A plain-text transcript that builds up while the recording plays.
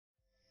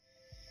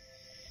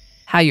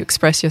how you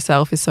express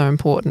yourself is so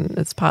important.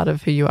 It's part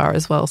of who you are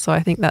as well. So I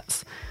think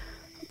that's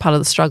part of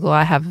the struggle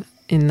I have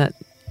in that,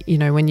 you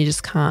know, when you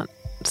just can't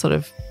sort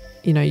of,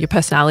 you know, your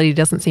personality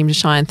doesn't seem to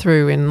shine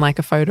through in like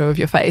a photo of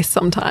your face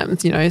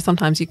sometimes. You know,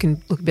 sometimes you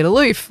can look a bit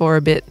aloof or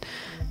a bit,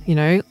 you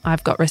know,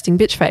 I've got resting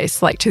bitch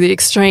face, like to the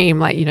extreme,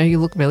 like, you know, you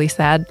look really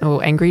sad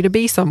or angry to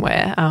be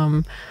somewhere.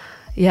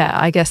 Yeah,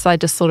 I guess I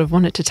just sort of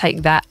wanted to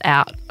take that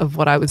out of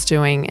what I was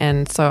doing.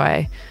 And so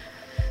I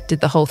did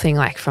the whole thing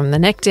like from the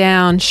neck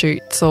down,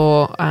 shoots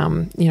or,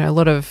 you know, a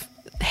lot of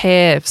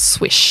hair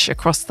swish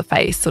across the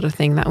face sort of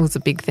thing. That was a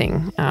big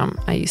thing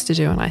I used to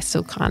do and I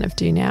still kind of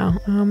do now,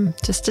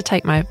 just to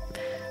take my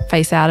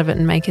face out of it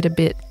and make it a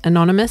bit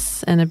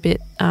anonymous and a bit,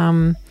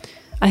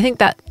 I think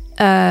that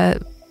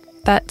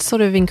that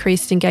sort of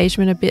increased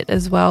engagement a bit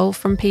as well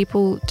from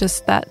people,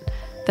 just that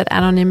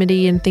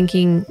anonymity and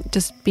thinking,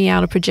 just being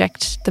able to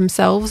project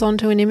themselves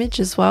onto an image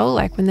as well.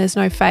 Like when there's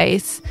no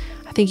face,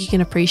 I think you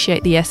can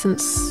appreciate the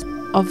essence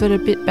of it a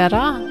bit better.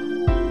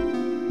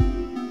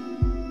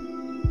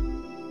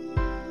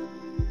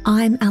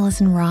 I'm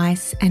Alison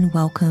Rice and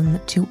welcome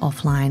to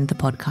Offline, the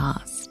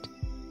podcast.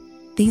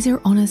 These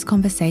are honest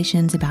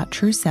conversations about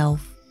true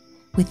self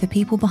with the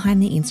people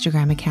behind the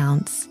Instagram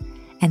accounts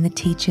and the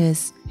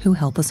teachers who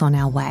help us on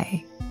our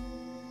way.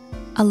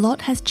 A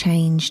lot has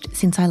changed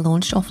since I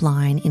launched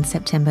Offline in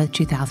September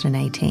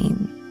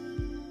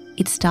 2018.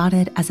 It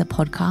started as a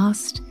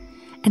podcast,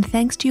 and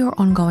thanks to your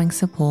ongoing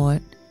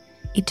support,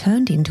 it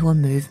turned into a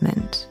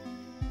movement.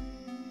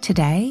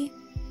 Today,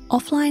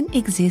 Offline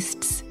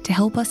exists to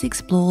help us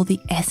explore the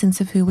essence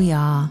of who we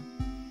are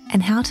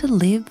and how to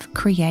live,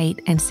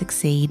 create, and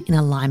succeed in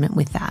alignment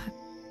with that.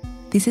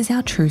 This is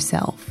our true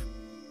self.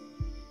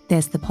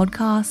 There's the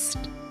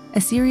podcast,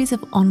 a series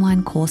of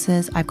online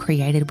courses I've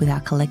created with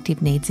our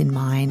collective needs in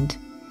mind,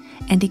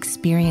 and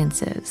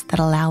experiences that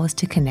allow us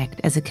to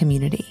connect as a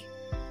community.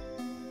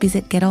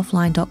 Visit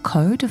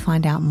getoffline.co to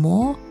find out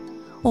more,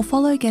 or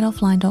follow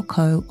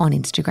getoffline.co on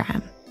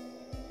Instagram.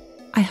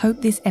 I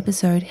hope this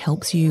episode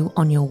helps you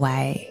on your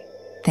way.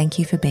 Thank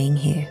you for being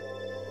here.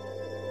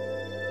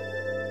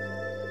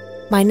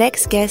 My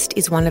next guest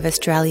is one of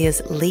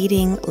Australia's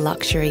leading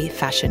luxury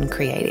fashion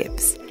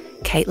creatives,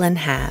 Caitlin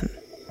Ham.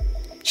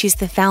 She's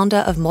the founder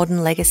of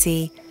Modern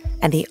Legacy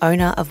and the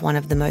owner of one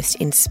of the most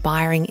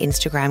inspiring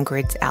Instagram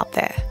grids out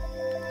there.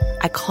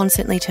 I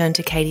constantly turn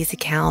to Katie's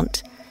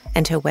account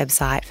and her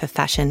website for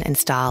fashion and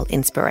style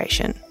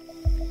inspiration.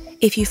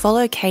 If you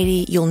follow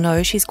Katie, you'll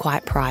know she's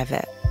quite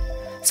private,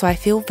 so I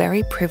feel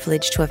very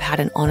privileged to have had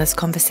an honest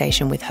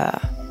conversation with her.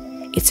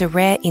 It's a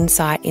rare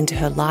insight into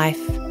her life,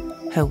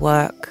 her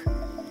work,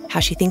 how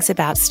she thinks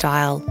about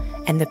style,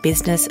 and the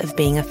business of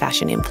being a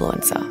fashion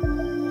influencer.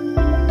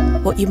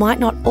 What you might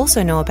not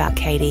also know about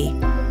Katie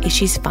is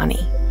she's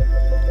funny.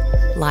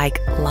 Like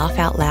laugh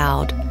out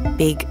loud,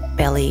 big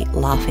belly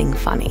laughing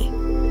funny.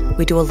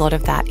 We do a lot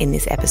of that in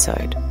this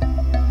episode.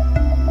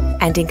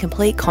 And in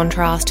complete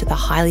contrast to the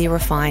highly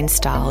refined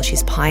style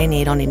she's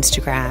pioneered on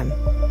Instagram,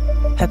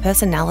 her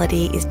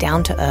personality is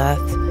down to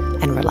earth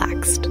and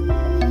relaxed.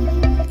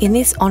 In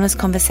this honest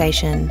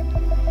conversation,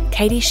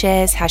 Katie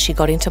shares how she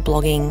got into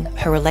blogging,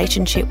 her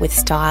relationship with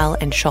style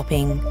and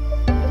shopping,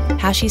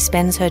 how she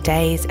spends her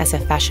days as a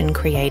fashion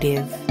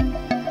creative,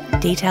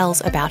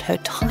 details about her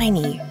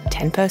tiny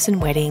 10-person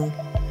wedding,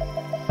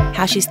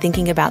 how she's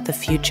thinking about the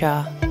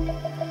future,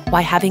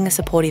 why having a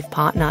supportive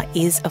partner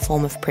is a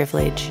form of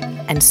privilege,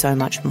 and so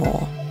much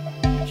more.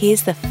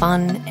 Here's the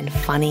fun and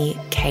funny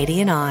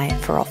Katie and I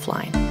for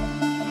Offline.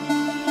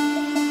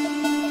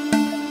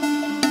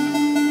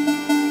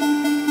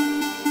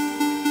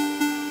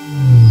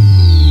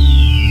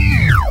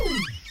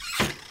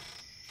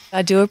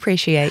 I do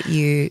appreciate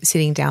you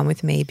sitting down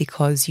with me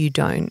because it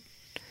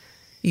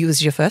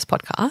was your first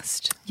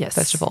podcast, yes,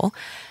 first of all,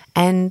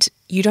 and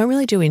you don't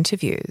really do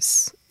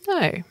interviews.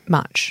 No.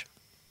 Much.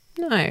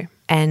 No.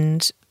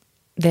 And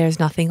there's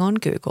nothing on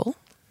Google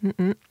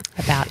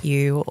about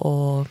you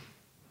or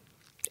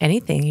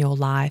anything, your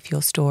life,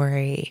 your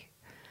story.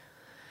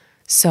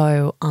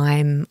 So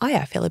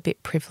I feel a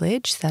bit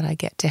privileged that I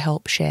get to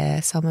help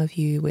share some of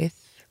you with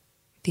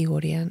the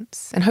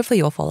audience and hopefully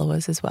your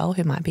followers as well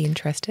who might be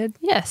interested.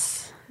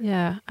 Yes.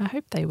 Yeah, I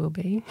hope they will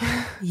be.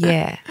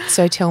 Yeah.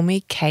 So tell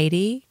me,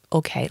 Katie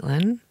or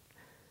Caitlin,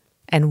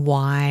 and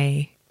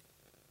why,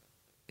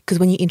 because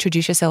when you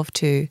introduce yourself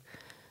to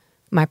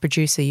my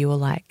producer, you were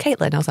like,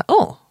 Caitlin. I was like,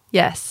 oh.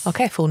 Yes.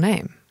 Okay, full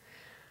name.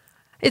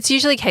 It's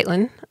usually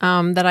Caitlin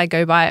that I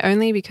go by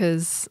only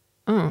because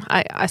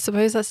I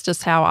suppose that's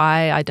just how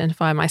I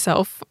identify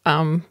myself.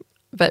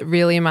 But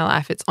really in my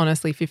life, it's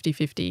honestly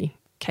 50-50.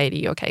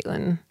 Katie or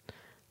Caitlin.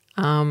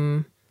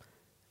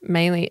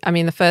 Mainly, I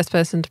mean, the first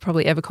person to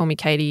probably ever call me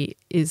Katie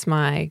is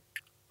my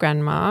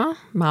grandma,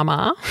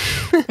 Mama.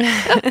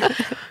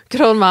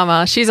 Good old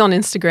Mama. She's on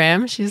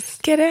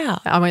Instagram. Get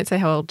out. I won't say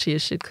how old she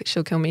is.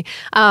 She'll kill me.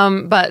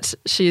 But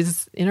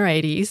she's in her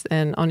 80s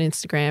and on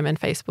Instagram and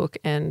Facebook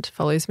and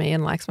follows me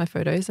and likes my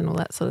photos and all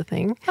that sort of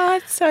thing. Oh,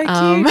 it's so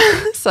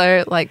cute.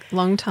 So like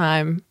long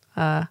time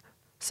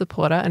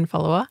supporter and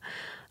follower.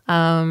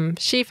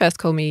 She first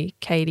called me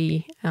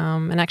Katie,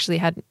 and actually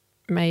had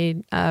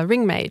made a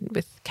ring made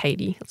with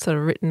Katie, sort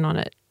of written on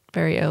it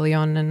very early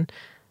on. And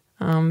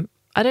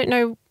I don't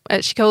know,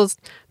 she calls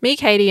me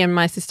Katie and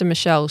my sister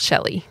Michelle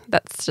Shelley.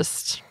 That's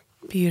just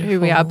Beautiful. who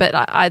we are. But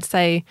I'd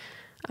say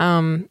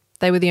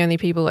they were the only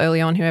people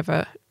early on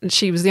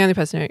she was the only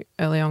person who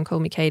early on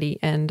called me Katie.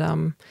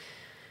 And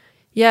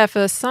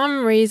for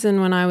some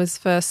reason when I was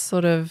first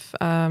sort of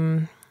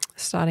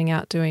starting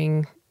out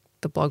doing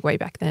the blog way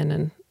back then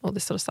and all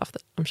this sort of stuff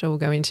that I'm sure we'll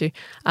go into,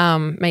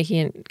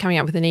 coming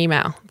up with an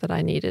email that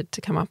I needed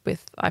to come up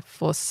with,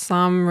 for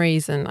some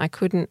reason I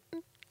couldn't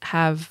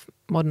have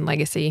Modern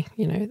Legacy,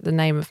 the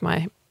name of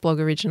my blog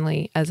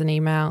originally, as an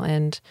email.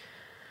 And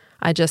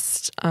I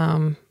just,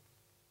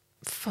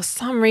 for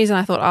some reason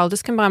I thought I'll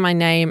just combine my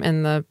name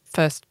and the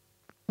first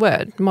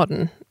word,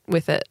 modern,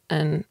 with it.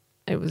 And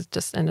it was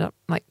just ended up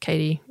like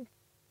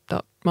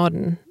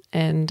Katie.modern.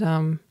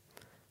 And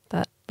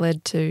that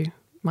led to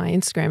my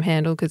Instagram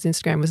handle, because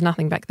Instagram was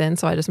nothing back then.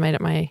 So I just made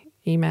it my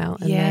email.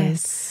 And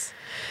yes.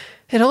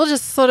 Then it all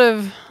just sort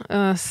of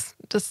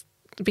just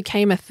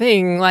became a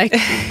thing. Like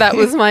that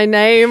was my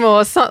name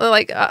or something.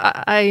 Like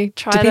I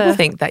try to... Do people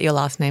think that your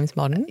last name's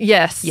Modern?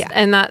 Yes. Yeah.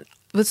 And that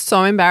was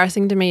so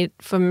embarrassing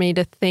for me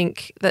to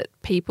think that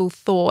people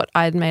thought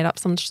I'd made up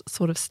some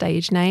sort of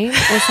stage name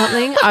or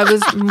something. I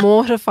was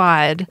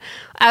mortified,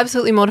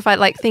 absolutely mortified,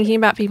 like thinking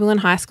about people in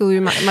high school who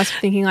must be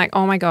thinking like,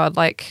 oh my God,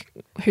 like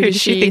who does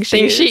she think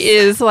she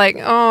is? Like,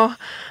 so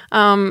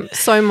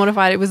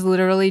mortified. It was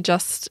literally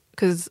just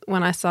because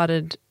when I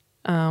started,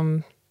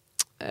 when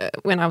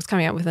I was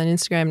coming up with an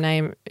Instagram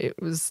name,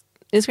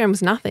 Instagram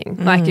was nothing.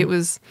 Like it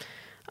was...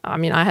 I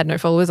mean, I had no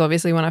followers,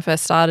 obviously, when I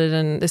first started,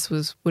 and this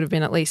would have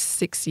been at least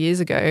 6 years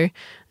ago.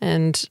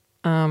 And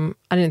I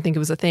didn't think it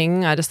was a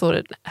thing. I just thought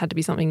it had to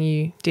be something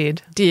you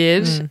did.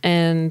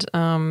 And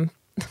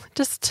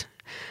just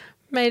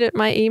made it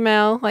my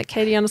email, like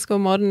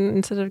Katie_modern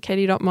instead of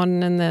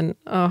Katie.modern. And then,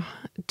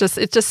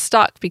 it just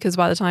stuck, because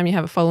by the time you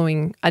have a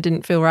following, I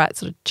didn't feel right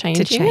sort of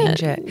changing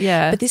it.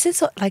 Yeah. But this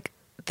is like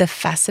the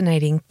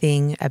fascinating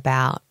thing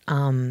about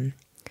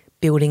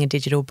building a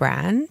digital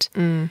brand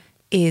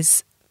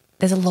is...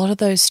 There's a lot of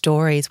those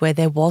stories where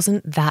there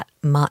wasn't that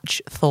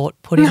much thought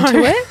put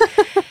into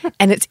it.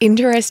 And it's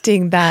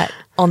interesting that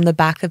on the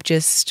back of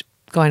just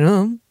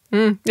going,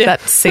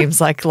 that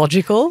seems like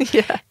logical.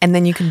 Yeah. And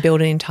then you can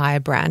build an entire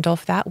brand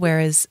off that.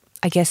 Whereas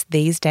I guess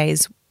these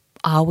days,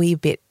 are we a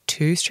bit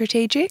too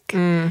strategic?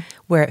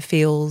 Where it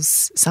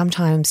feels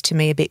sometimes to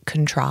me a bit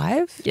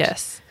contrived?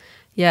 Yes.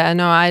 Yeah,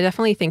 no, I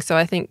definitely think so.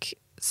 I think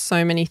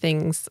so many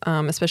things,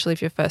 especially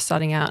if you're first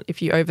starting out,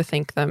 if you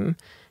overthink them,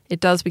 it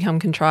does become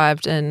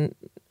contrived and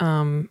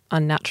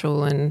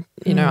unnatural. And,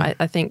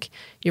 I think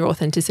your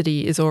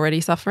authenticity is already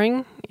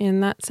suffering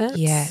in that sense.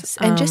 Yes.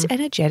 And just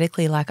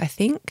energetically, like I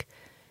think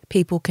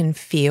people can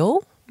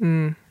feel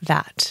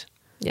that.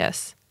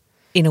 Yes.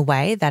 In a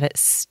way that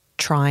it's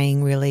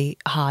trying really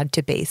hard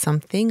to be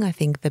something. I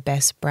think the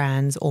best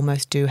brands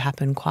almost do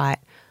happen quite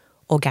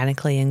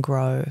organically and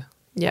grow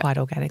quite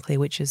organically,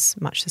 which is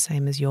much the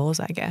same as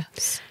yours, I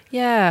guess.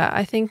 Yeah.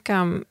 I think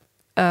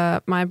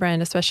my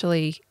brand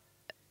especially...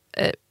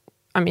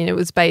 it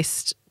was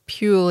based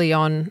purely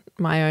on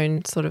my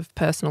own sort of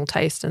personal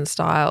taste and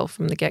style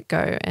from the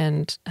get-go,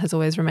 and has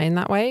always remained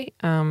that way.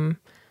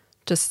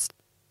 Just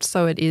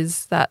so it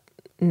is that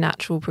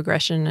natural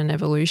progression and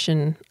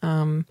evolution,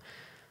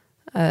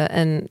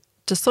 and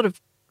just sort of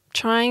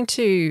trying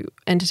to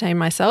entertain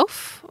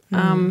myself,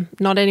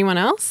 not anyone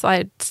else.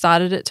 I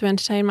started it to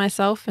entertain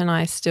myself, and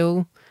I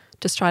still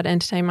just try to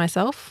entertain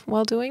myself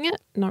while doing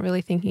it, not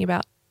really thinking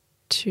about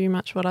too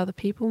much what other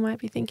people might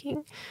be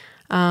thinking.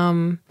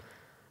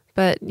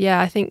 But yeah,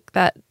 I think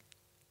that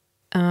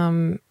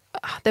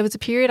there was a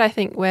period, I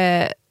think,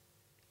 where,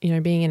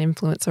 being an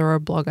influencer or a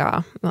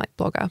blogger, like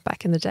blogger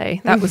back in the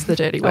day, that was the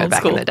dirty word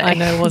back in the day. I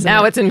know, wasn't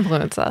now it? It's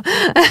influencer.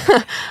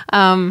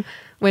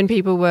 When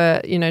people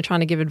were,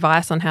 trying to give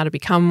advice on how to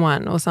become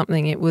one or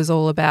something, it was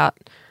all about,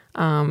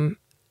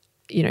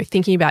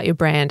 thinking about your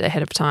brand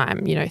ahead of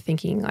time,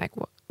 thinking like,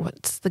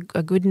 what's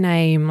a good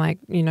name? Like,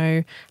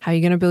 how are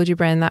you going to build your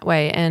brand that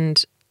way?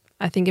 And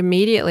I think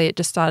immediately it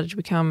just started to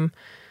become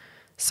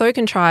so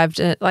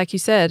contrived, like you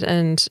said,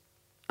 and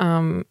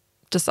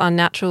just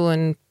unnatural,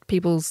 and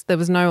there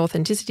was no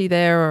authenticity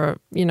there, or,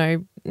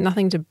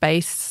 nothing to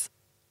base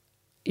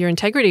your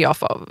integrity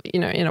off of,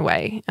 in a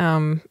way.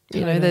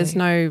 Totally. There's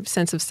no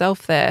sense of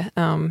self there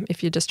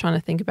if you're just trying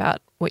to think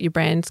about what your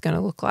brand's going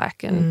to look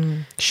like.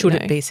 And should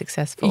it be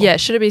successful? Yeah,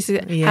 should it be?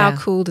 Yeah. How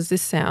cool does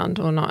this sound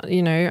or not?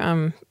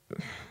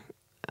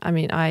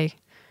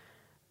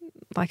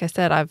 Like I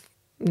said, I've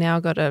now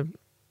got a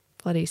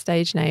bloody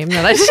stage name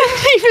that I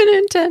didn't even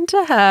intend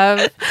to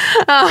have,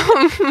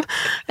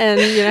 and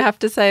have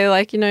to say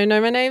like, no, my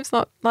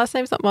last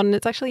name's not Modern.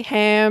 It's actually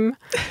Ham.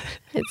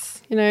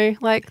 It's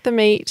like the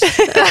meat.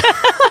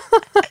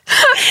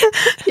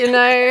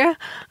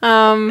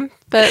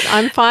 But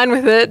I'm fine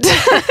with it.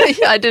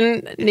 I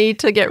didn't need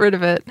to get rid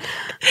of it.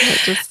 It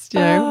just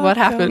what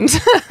happened.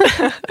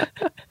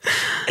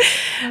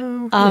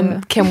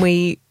 Can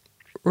we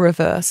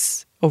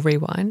reverse or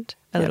rewind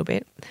a little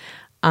bit?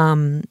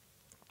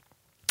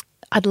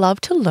 I'd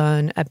love to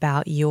learn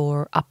about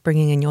your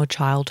upbringing and your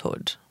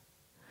childhood.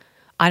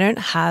 I don't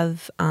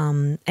have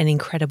an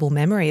incredible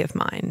memory of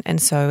mine,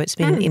 and so it's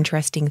been an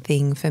interesting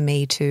thing for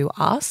me to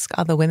ask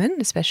other women,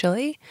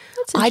 especially.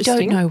 That's I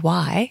interesting. don't know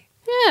why.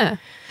 Yeah.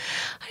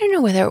 I don't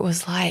know whether it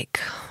was like,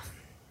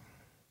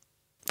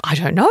 I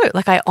don't know.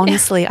 Like I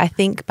honestly, I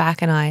think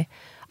back and I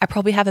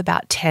probably have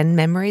about 10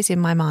 memories in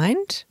my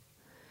mind.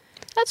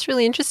 That's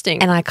really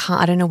interesting. And I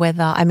don't know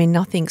whether, I mean,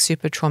 nothing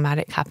super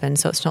traumatic happened,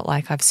 so it's not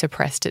like I've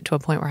suppressed it to a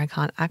point where I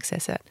can't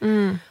access it.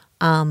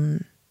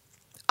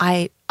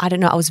 I don't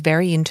know. I was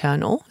very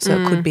internal, so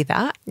it could be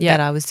that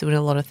I was doing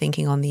a lot of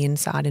thinking on the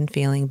inside and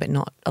feeling, but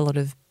not a lot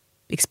of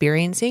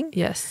experiencing.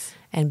 Yes.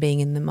 And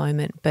being in the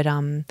moment. But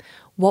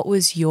what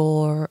was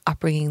your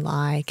upbringing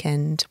like,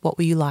 and what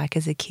were you like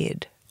as a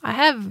kid? I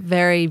have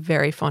very,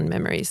 very fond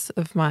memories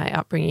of my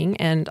upbringing,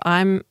 and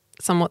I'm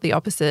somewhat the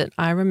opposite.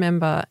 I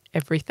remember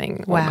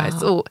everything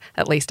almost, or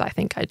at least I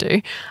think I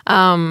do.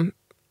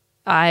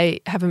 I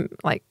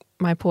haven't, like,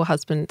 my poor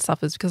husband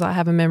suffers because I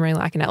have a memory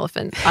like an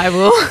elephant. I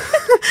will,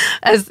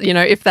 as you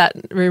know, if that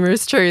rumor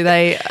is true,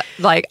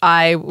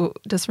 I will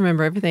just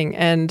remember everything.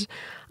 And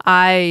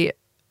I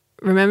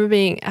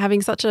remember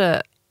having such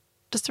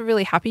just a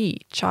really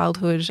happy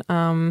childhood.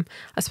 I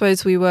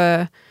suppose we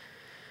were,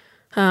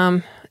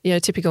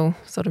 typical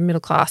sort of middle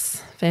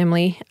class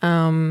family.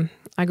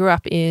 I grew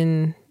up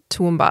in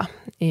Toowoomba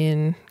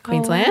in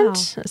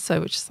Queensland,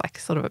 which is like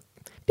sort of a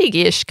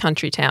big-ish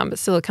country town, but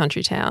still a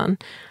country town.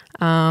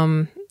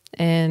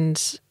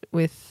 And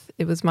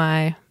it was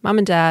my mum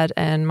and dad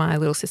and my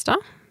little sister,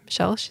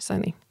 Michelle. She's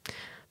only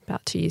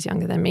about 2 years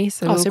younger than me,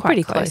 so we were quite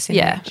pretty close in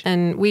age.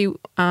 And we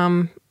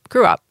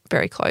grew up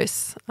very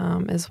close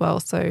as well.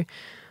 So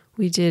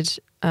we did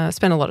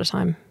spend a lot of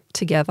time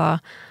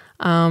together.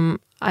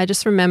 I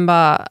just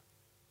remember,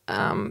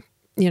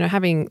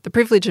 having the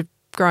privilege of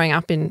growing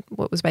up in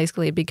what was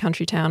basically a big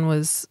country town.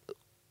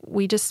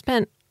 We just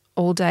spent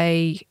all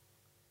day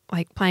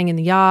like playing in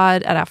the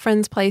yard at our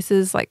friends'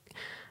 places, like,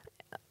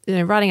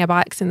 riding our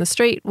bikes in the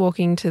street,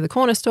 walking to the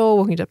corner store,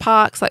 walking to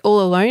parks, like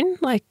all alone,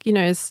 like,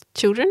 as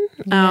children.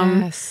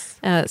 Yes.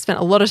 Spent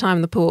a lot of time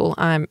in the pool.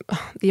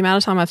 The amount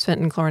of time I've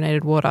spent in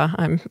chlorinated water,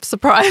 I'm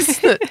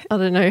surprised that, I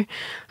don't know, I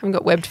haven't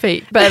got webbed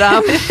feet, but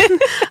I'm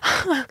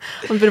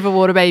a bit of a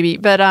water baby.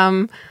 But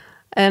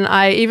and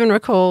I even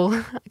recall,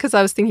 because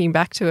I was thinking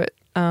back to it,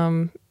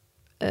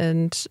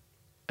 and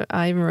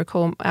I even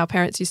recall our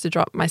parents used to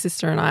drop my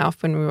sister and I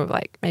off when we were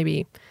like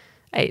maybe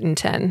 8 and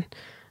 10,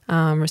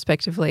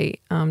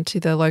 respectively, to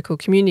the local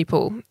community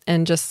pool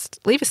and just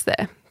leave us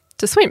there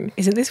to swim.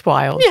 Isn't this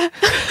wild? Yeah.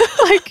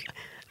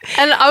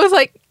 And I was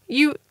like,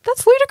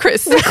 that's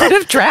ludicrous. We could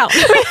have drowned.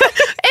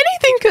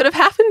 Anything could have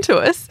happened to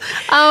us.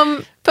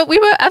 But we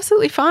were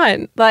absolutely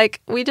fine. Like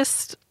we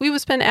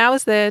would spend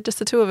hours there, just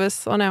the two of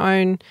us on our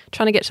own,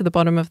 trying to get to the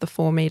bottom of the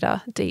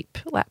 4-metre deep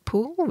lap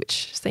pool,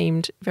 which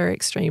seemed very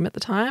extreme at the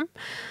time.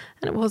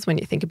 And it was when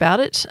you think about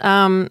it.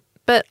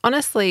 But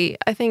honestly,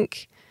 I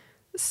think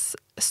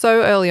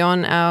so early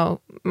on,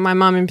 my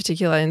mum in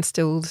particular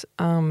instilled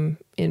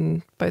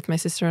in both my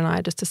sister and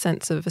I just a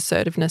sense of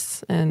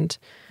assertiveness and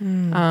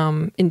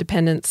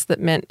independence that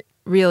meant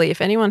really if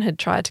anyone had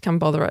tried to come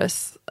bother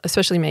us,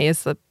 especially me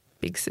as the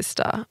big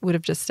sister, would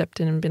have just stepped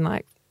in and been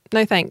like,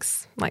 no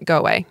thanks, like go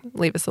away,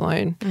 leave us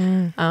alone.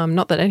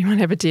 Not that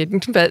anyone ever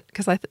did, but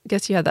because I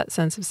guess you had that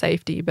sense of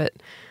safety. But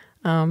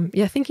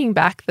thinking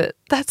back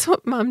that's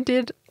what mum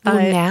did.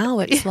 Well, now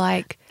it's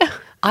like,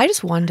 I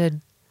just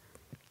wondered,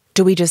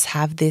 do we just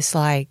have this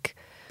like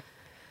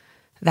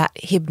that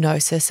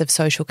hypnosis of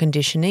social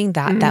conditioning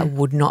that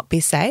would not be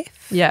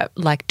safe? Yeah.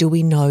 Like, do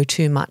we know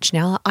too much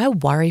now? I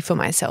worry for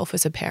myself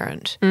as a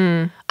parent.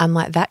 I'm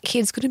like, that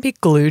kid's going to be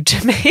glued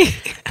to me.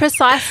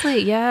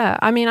 Precisely, yeah.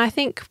 I mean, I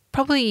think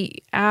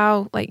probably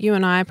you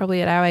and I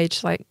probably at our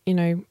age, 30s,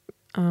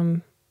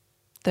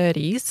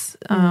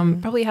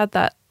 probably had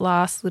that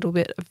last little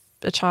bit of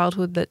a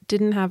childhood that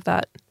didn't have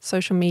that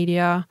social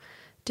media,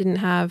 didn't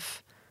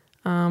have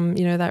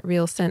that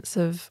real sense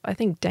of, I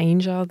think,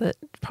 danger that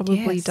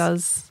probably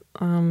does,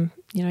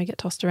 get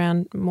tossed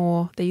around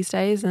more these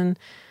days. And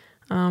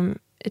you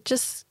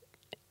just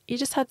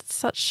had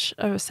such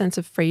a sense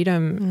of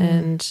freedom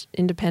and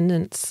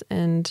independence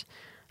and,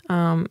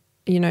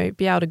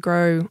 be able to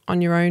grow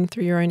on your own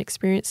through your own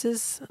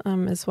experiences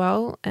as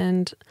well.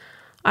 And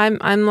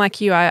I'm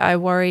like you, I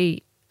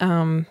worry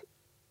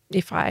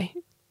if I,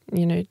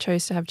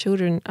 chose to have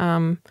children,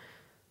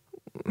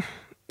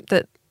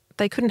 that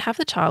they couldn't have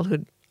the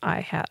childhood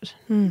I had.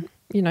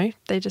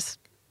 They just,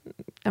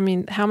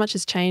 how much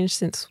has changed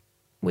since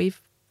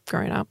we've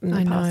grown up in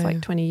the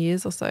past 20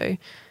 years or so.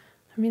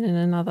 In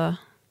another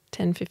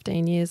 10,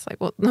 15 years,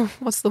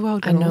 what's the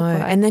world going to look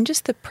like? And then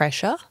just the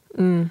pressure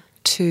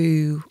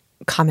to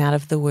come out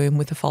of the womb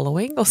with a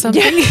following or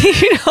something.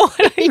 You know what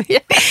I mean? Yeah.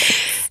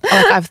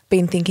 I've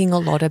been thinking a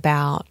lot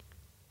about,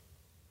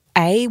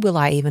 A, will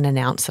I even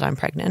announce that I'm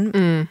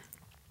pregnant?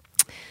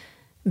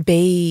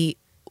 B,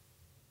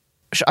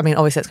 I mean,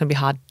 obviously it's going to be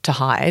hard to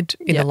hide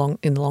in Yeah.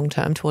 the long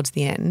term towards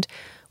the end.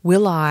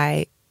 Will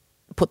I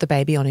put the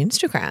baby on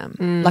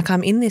Instagram? Like,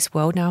 I'm in this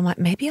world now. I'm like,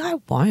 maybe I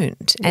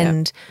won't. Yeah.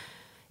 And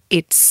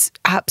it's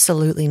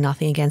absolutely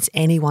nothing against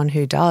anyone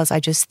who does. I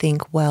just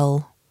think,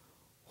 well,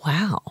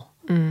 wow.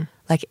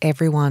 Like,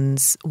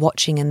 everyone's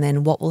watching, and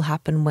then what will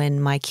happen when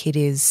my kid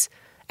is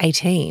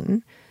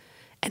 18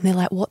 and they're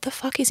like, what the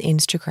fuck is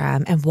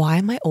Instagram and why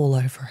am I all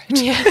over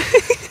it? Yeah.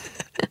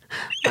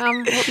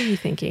 What were you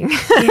thinking?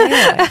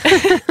 Yeah.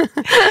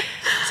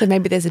 So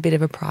maybe there's a bit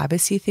of a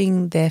privacy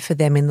thing there for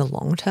them in the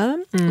long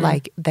term.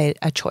 Like, they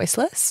are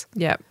choiceless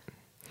Yeah.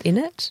 in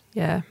it.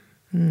 Yeah.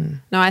 No,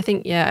 I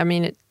think, I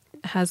mean, it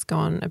has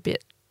gone a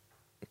bit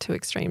too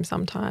extreme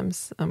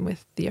sometimes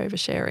with the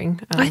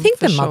oversharing. I think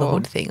for the sure.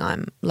 motherhood thing, I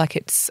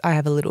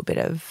have a little bit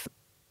of,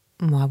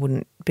 I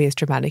wouldn't be as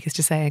dramatic as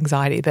to say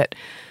anxiety, but,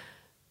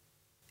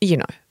 you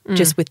know,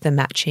 just with the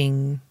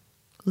matching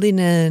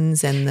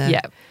linens and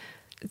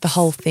the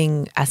whole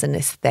thing as an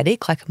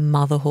aesthetic, like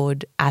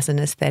motherhood as an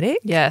aesthetic.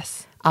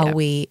 Yes. Are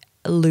we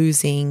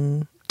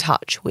losing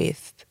touch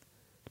with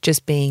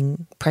just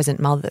being present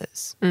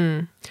mothers?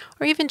 Or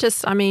even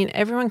just, I mean,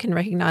 everyone can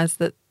recognize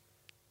that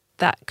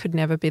could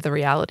never be the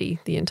reality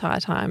the entire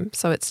time.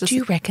 So it's just, Do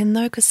you reckon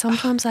though? Because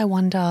sometimes I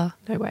wonder.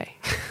 no way.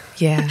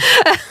 Yeah.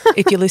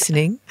 If you're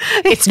listening,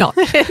 it's not.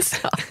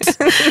 It's not.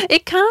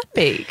 It can't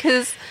be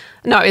because,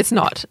 no, it's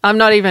not. I'm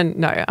not even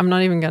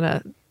going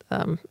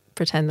to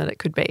pretend that it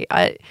could be.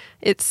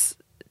 It's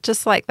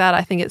just like that.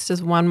 I think it's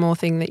just one more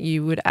thing that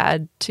you would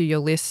add to your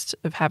list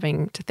of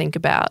having to think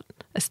about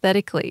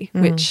aesthetically,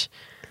 which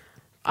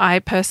I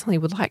personally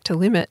would like to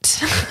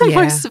limit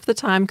most of the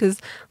time because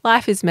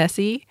life is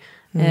messy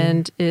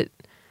and it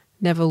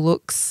never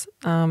looks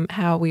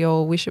how we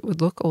all wish it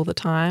would look all the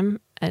time.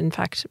 In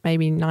fact,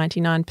 maybe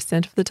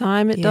 99% of the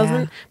time it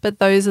doesn't. But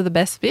those are the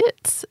best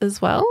bits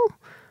as well.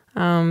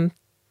 You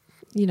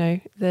know,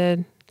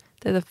 they're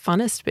the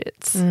funnest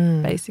bits,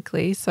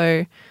 basically.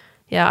 So,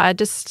 yeah,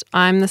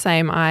 I'm the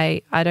same.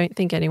 I don't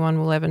think anyone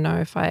will ever know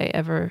if I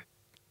ever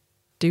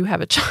do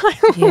have a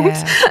child.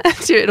 Yeah.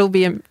 It'll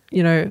be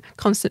a,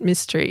 constant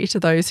mystery to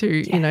those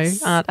who,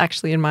 aren't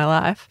actually in my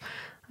life.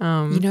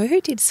 You know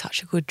who did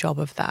such a good job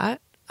of that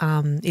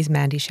is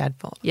Mandy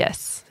Shadbolt.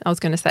 Yes, I was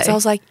going to say. So I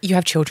was like, you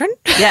have children?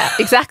 Yeah,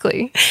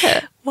 exactly.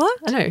 Yeah. What?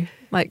 I know,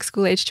 like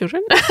school-age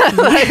children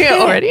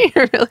already,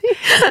 really.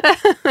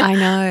 I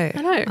know.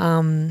 I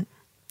know.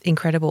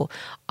 Incredible.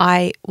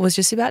 I was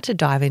just about to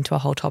dive into a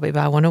whole topic, but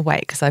I want to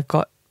wait because I've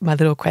got my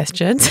little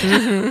questions.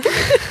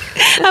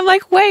 I'm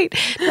like, wait,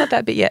 not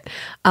that bit yet.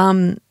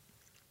 I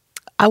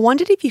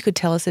wondered if you could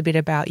tell us a bit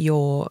about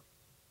your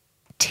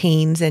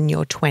teens and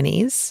your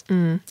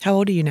 20s. How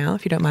old are you now,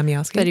 if you don't mind me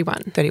asking?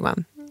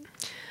 31.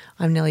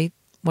 I'm nearly,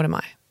 what am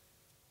I?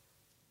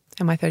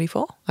 Am I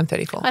 34? I'm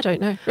 34. I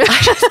don't know.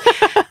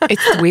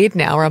 It's weird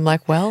now where I'm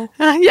like, well,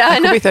 I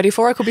could know. be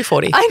 34, I could be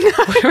 40. I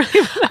know.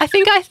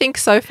 I think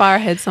so far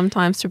ahead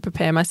sometimes to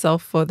prepare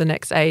myself for the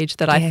next age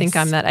that I think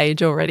Yes. I'm that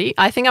age already.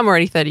 I think I'm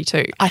already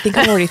 32. I think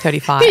I'm already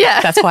 35.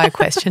 Yeah. That's why I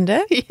questioned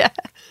it. Yeah.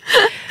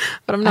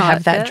 But I'm not. I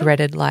have that yeah.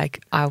 dreaded,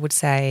 like, I would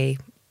say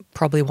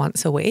probably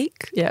once a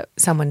week. Yeah.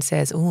 Someone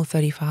says, oh,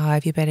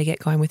 35, you better get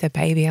going with a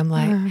baby. I'm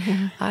like,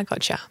 I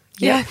gotcha.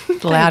 Yeah.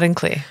 Loud and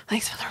clear.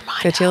 Thanks for the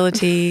reminder.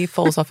 Fertility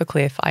falls off a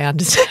cliff. I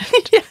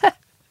understand. Yeah.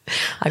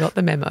 I got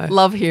the memo.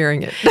 Love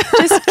hearing it.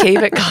 Just keep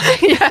it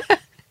going.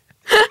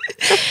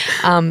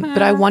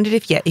 But I wondered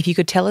if you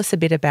could tell us a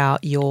bit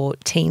about your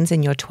teens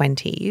and your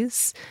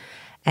 20s,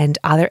 and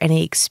are there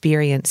any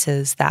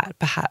experiences that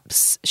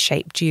perhaps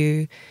shaped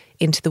you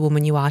into the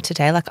woman you are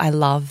today? Like, I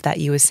love that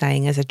you were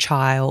saying as a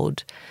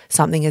child,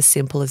 something as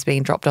simple as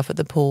being dropped off at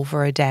the pool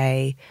for a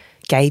day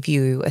gave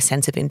you a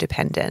sense of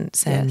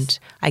independence and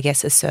I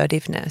guess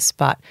assertiveness.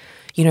 But,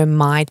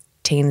 my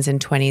teens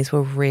and 20s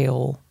were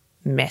real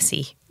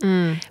messy.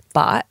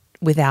 But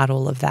without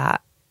all of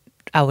that,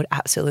 I would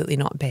absolutely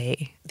not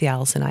be the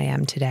Alison I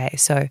am today.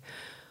 So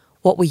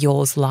what were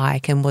yours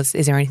like, and is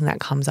there anything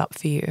that comes up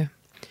for you?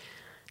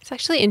 It's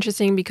actually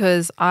interesting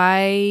because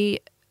I,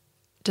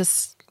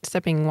 just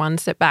stepping one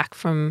step back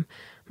from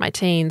my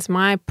teens,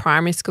 my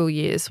primary school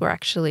years were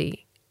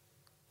actually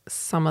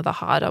some of the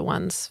harder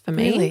ones for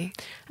me. Really?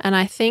 And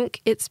I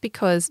think it's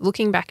because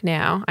looking back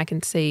now, I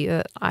can see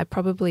that I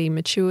probably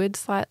matured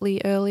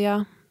slightly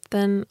earlier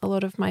than a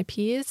lot of my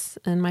peers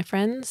and my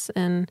friends.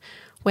 And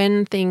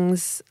when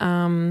things,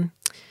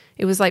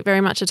 it was like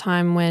very much a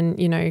time when,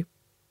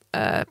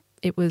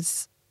 it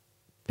was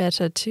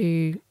better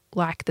to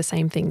like the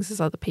same things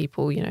as other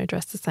people,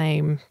 dress the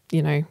same,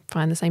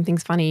 find the same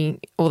things funny,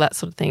 all that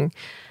sort of thing.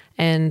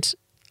 And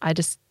I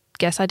just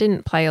guess I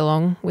didn't play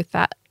along with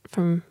that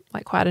from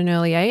like quite an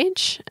early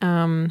age.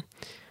 I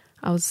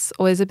was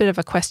always a bit of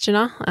a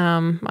questioner.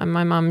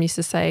 My mum used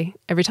to say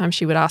every time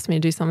she would ask me to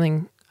do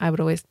something, I would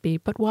always be,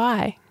 but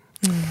why?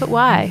 But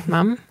why,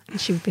 Mum?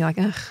 she would be like,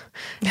 ugh,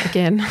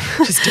 again.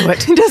 Just do it.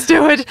 Just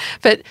do it.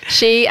 But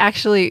she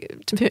actually,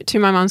 to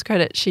my mum's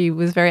credit, she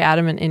was very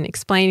adamant in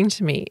explaining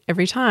to me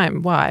every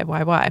time why.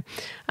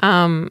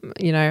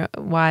 You know,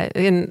 why.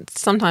 And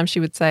sometimes she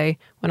would say,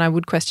 when I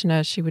would question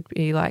her, she would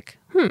be like,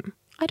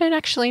 I don't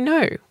actually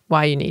know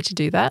why you need to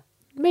do that.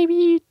 Maybe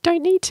you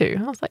don't need to.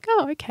 I was like,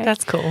 oh, okay.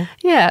 That's cool.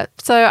 Yeah.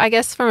 So I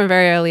guess from a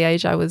very early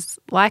age, I was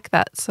like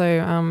that.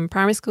 So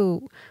primary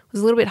school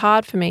was a little bit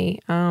hard for me,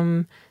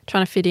 trying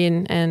to fit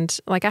in. And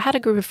like I had a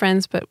group of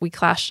friends, but we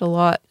clashed a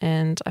lot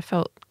and I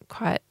felt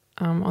quite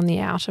on the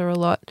outer a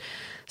lot.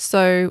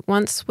 So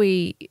once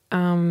we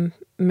actually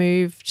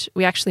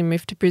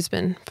moved to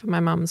Brisbane for my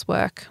mum's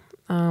work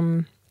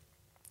when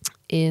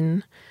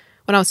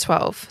I was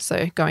 12,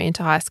 so going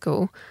into high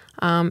school.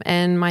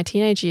 And my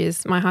teenage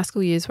years, my high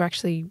school years were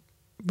actually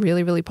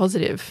really, really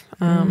positive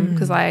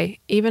because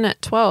even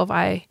at 12,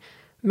 I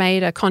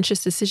made a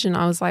conscious decision.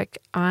 I was like,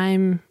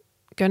 I'm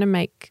going to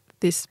make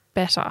this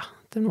better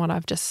than what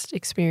I've just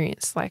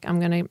experienced. Like I'm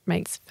going to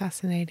make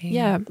fascinating.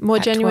 Yeah, more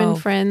at genuine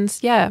 12. friends.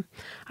 Yeah.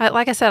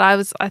 Like I said,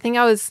 I've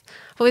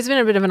always been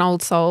a bit of an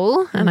old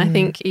soul. And I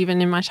think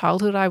even in my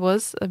childhood, I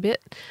was a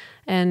bit.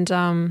 And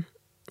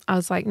I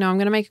was like, no, I'm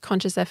going to make a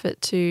conscious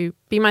effort to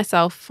be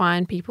myself,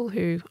 find people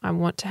who I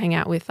want to hang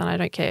out with, and I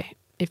don't care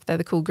if they're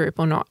the cool group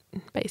or not,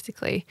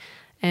 basically.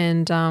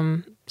 And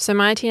so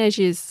my teenage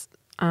years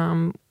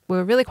were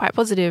really quite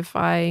positive.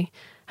 I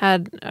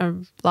had a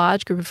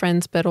large group of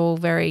friends, but all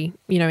very,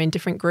 you know, in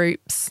different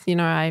groups. You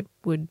know, I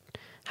would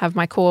have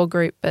my core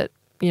group, but,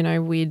 you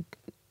know, we'd,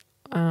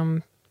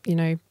 you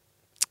know,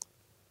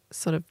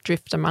 sort of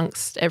drift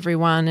amongst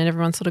everyone and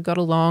everyone sort of got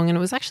along, and it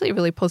was actually a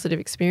really positive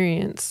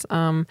experience.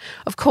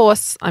 Of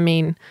course, I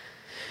mean,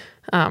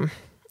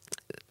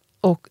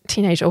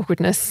 teenage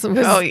awkwardness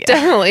was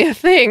definitely a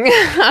thing.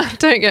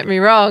 Don't get me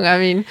wrong. I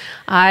mean,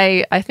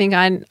 I think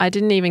I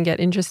didn't even get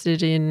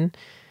interested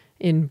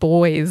in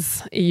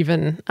boys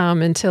even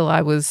until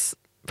I was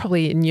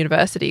probably in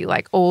university,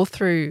 like all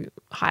through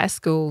high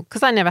school,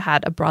 because I never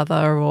had a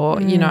brother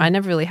or, you know, I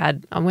never really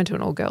had, I went to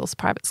an all-girls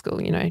private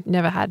school, you know,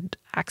 never had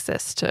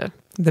access to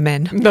the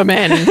men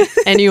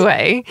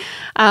anyway.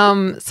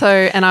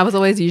 And I was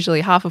always usually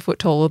half a foot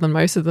taller than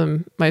most of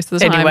the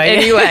time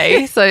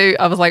anyway. So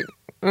I was like,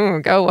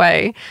 go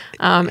away.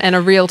 And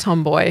a real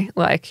tomboy,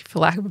 like, for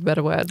lack of a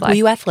better word. Like, were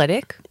you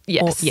athletic?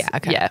 Yes. Yeah,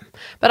 okay. Yeah.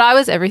 But I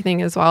was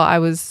everything as well. I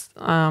was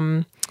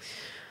one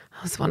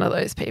of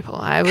those people.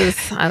 I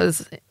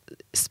was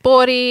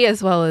sporty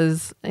as well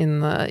as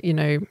in the, you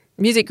know,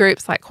 music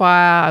groups like choir.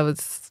 I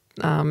was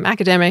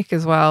academic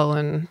as well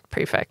and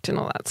prefect and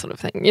all that sort of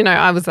thing. You know,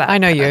 I was that. I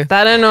know you.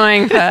 That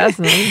annoying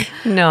person.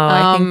 No,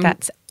 I think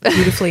that's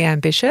beautifully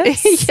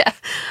ambitious. Yeah.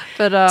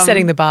 But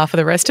setting the bar for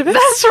the rest of us.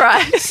 That's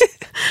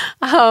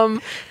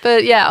right.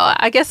 But yeah,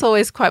 I guess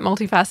always quite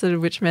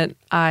multifaceted, which meant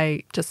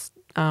I just,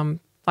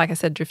 like I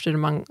said, drifted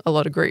among a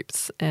lot of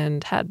groups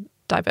and had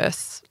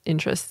diverse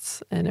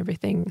interests and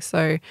everything.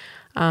 So,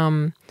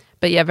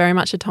 but yeah, very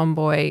much a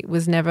tomboy,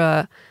 was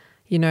never,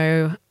 you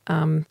know,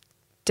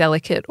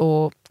 delicate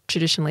or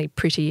traditionally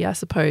pretty, I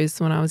suppose,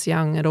 when I was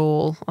young at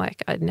all.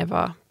 Like I'd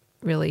never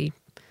really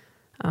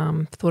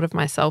thought of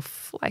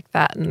myself like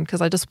that, and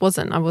because I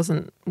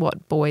wasn't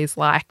what boys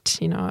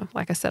liked, you know.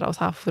 Like I said, I was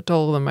half a foot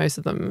taller than most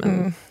of them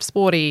and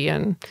sporty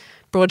and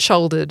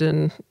broad-shouldered,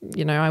 and,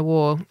 you know, I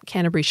wore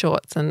Canterbury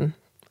shorts and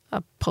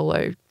a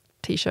polo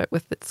T-shirt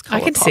with its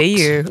collar I can popped.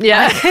 see you.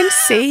 Yeah. I can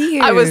see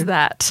you. I was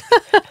that.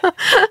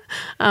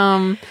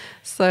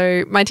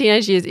 So my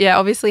teenage years, yeah,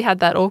 obviously had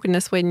that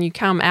awkwardness when you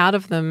come out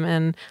of them,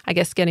 and I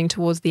guess getting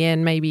towards the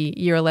end, maybe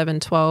year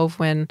 11, 12,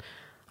 when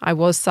I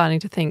was starting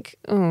to think,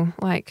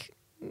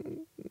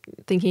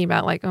 thinking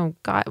about like,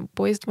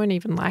 boys won't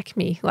even like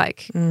me.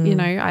 Like, you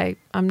know,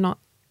 I'm not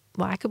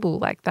likable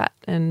like that.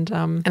 And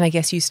I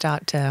guess you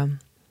start to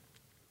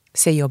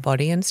see your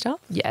body and stuff.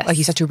 Yes. Like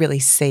you start to really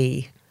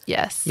see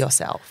yes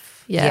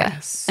yourself. Yeah.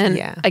 Yes. And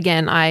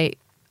again,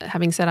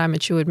 having said I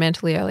matured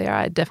mentally earlier,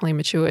 I definitely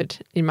matured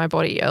in my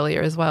body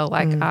earlier as well.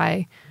 Like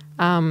I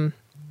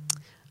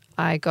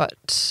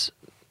got,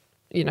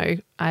 you know,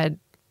 I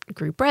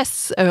grew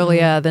breasts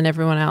earlier than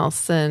everyone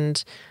else,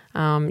 and you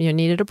know,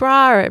 needed a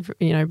bra,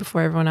 you know,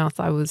 before everyone else.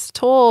 I was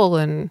tall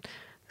and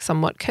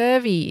somewhat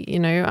curvy, you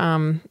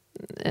know,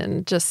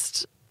 and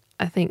just,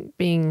 I think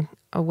being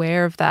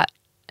aware of that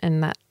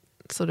and that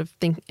sort of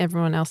think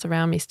everyone else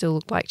around me still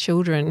looked like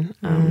children.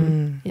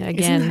 Yeah,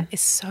 again,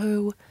 it's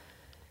so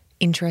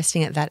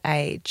interesting at that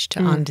age to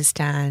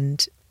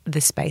understand the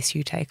space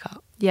you take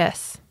up.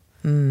 Yes.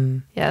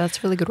 Yeah, that's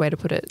a really good way to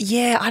put it.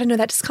 Yeah, I don't know.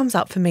 That just comes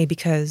up for me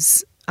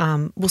because,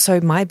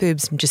 so my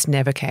boobs just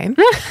never came.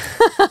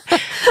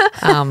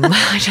 I'm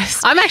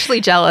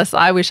actually jealous.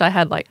 I wish I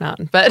had like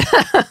none, but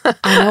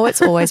I know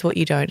it's always what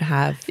you don't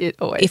have. It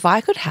always. If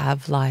I could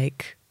have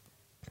like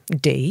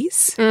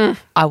D's,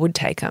 I would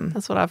take them.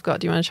 That's what I've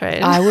got. Do you want to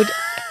trade? I would.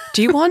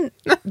 Do you want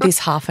this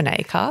half an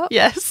acre?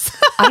 Yes.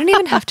 I don't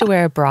even have to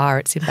wear a bra.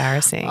 It's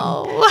embarrassing.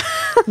 Oh.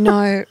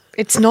 No,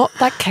 it's not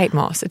like Kate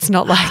Moss. It's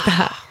not like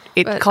that.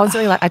 It But-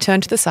 constantly, like, I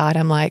turn to the side.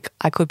 I'm like,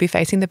 I could be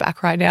facing the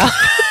back right now.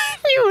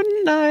 You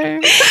wouldn't know.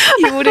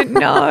 You wouldn't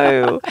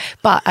know.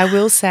 But I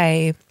will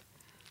say,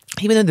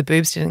 even though the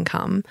boobs didn't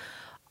come,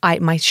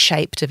 my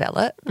shape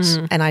developed,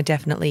 and I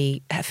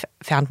definitely have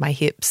found my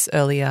hips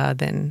earlier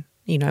than,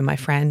 you know, my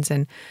friends,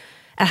 and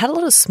I had a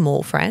lot of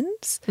small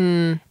friends.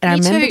 And I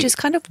Me remember too. just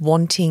kind of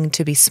wanting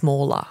to be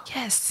smaller.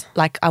 Yes.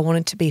 Like I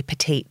wanted to be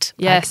petite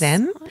like Yes.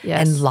 them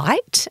Yes. and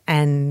light,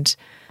 and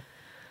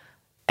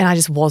I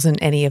just wasn't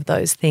any of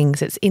those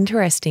things. It's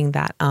interesting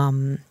that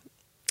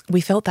we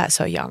felt that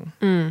so young,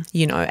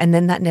 you know, and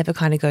then that never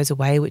kind of goes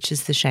away, which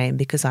is the shame,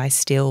 because I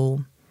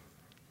still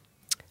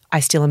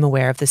am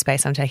aware of the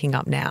space I'm taking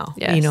up now.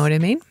 Yes. You know what I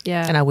mean?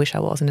 Yeah. And I wish I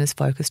wasn't as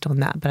focused on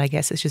that, but I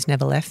guess it's just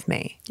never left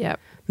me. Yep.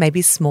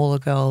 Maybe smaller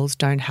girls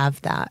don't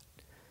have that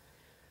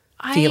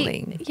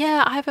feeling.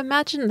 Yeah, I've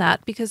imagined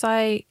that because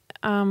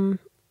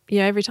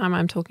every time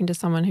I'm talking to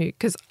someone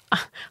because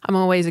I'm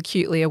always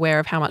acutely aware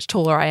of how much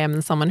taller I am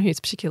than someone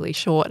who's particularly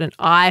short, and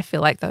I feel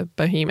like the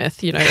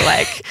behemoth, you know,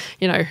 like,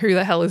 you know, who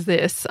the hell is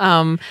this?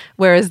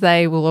 Whereas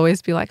they will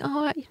always be like,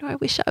 oh, you know, I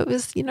wish I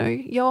was, you know,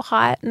 your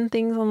height and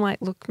things. I'm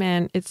like, look,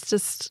 man, it's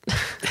just,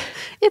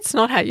 it's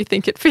not how you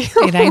think it feels.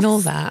 It ain't all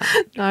that.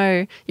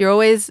 No, you're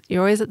always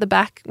at the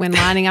back when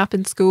lining up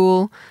in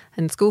school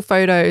and school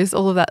photos,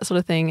 all of that sort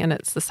of thing, and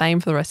it's the same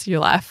for the rest of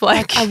your life.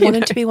 Like I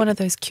wanted to be one of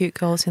those cute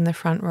girls in the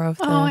front row of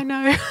the I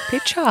know.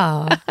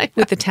 picture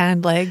with the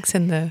tanned legs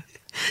and the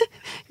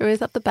You're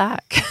always up the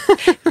back.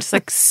 just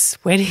like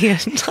sweaty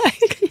and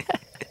like.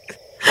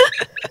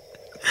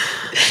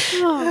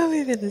 Oh,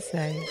 we're the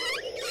same.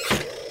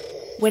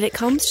 When it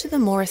comes to the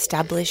more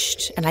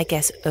established and I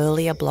guess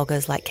earlier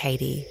bloggers like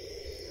Katie,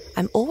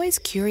 I'm always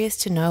curious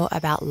to know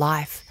about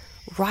life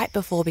right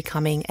before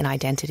becoming an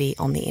identity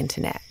on the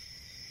internet.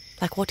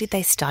 Like, what did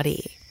they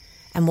study?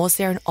 And was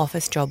there an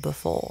office job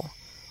before?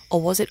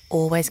 Or was it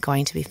always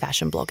going to be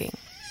fashion blogging?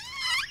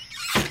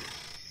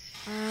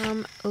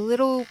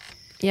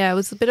 It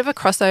was a bit of a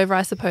crossover,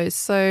 I suppose.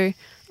 So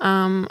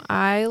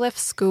I left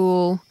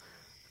school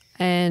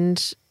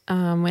and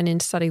went in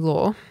to study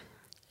law,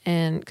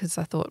 and because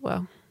I thought,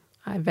 well,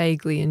 I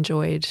vaguely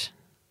enjoyed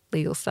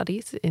legal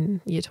studies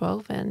in year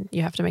 12, and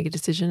you have to make a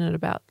decision at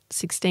about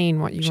 16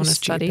 what you want to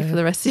study for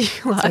the rest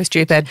of your life. So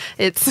stupid.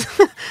 It's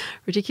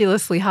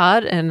ridiculously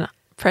hard and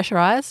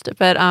pressurized.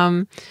 But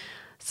I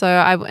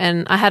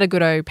had a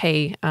good OP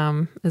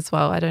as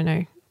well. I don't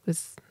know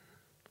was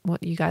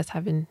what you guys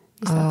have in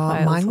New South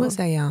Wales. Mine or was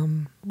a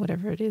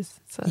whatever it is.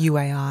 So,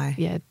 UAI.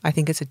 yeah. I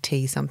think it's a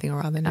T something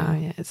or other now. Oh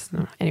yeah. It's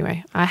not.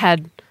 Anyway, I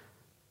had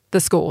the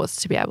scores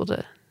to be able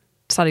to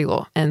study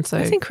law, and so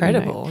That's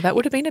incredible. That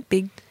would have been a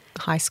big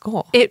high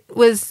score. It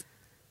was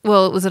an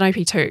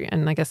OP2,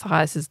 and I guess the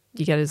highest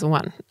you get is a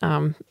 1.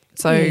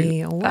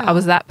 Yeah, wow. I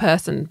was that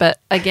person. But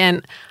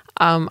again,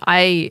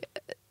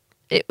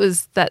 it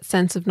was that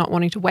sense of not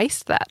wanting to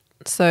waste that.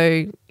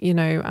 So, you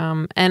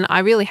know, and I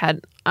really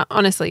had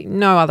honestly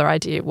no other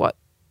idea what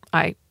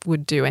I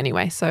would do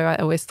anyway. So I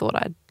always thought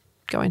I'd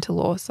go into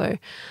law. So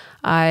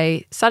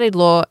I studied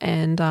law,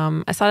 and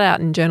I started out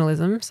in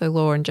journalism, so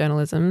law and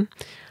journalism.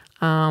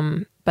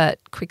 But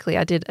quickly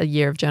I did a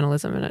year of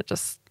journalism, and it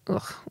just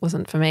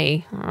wasn't for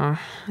me.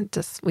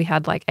 We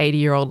had like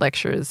 80-year-old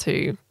lecturers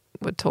who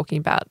were talking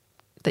about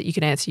that you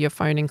could answer your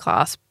phone in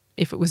class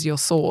if it was your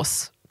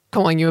source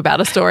calling you about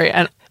a story.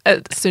 And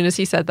as soon as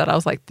he said that, I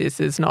was like, this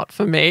is not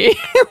for me.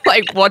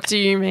 Like, what do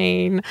you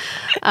mean?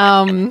 Who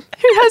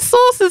has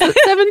sources at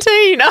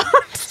 17? I'm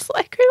just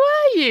like, who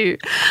are you?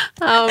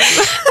 Oh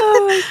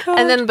my God.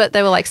 And then, but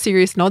there were like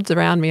serious nods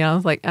around me. And I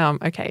was like,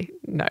 okay,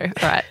 no,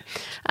 all right.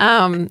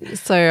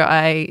 So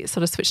I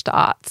sort of switched to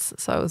arts.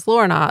 So it was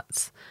law and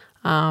arts.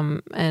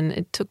 And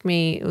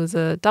it was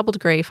a double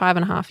degree,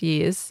 5.5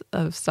 years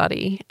of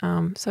study.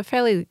 So a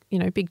fairly,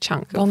 big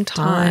chunk Long of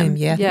time.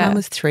 Yeah. Mine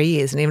was 3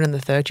 years. And even in the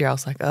third year, I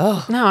was like,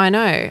 oh. No, I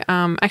know.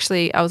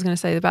 Actually, I was going to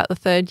say about the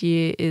third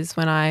year is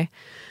when I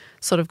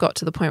sort of got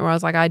to the point where I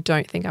was like, I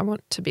don't think I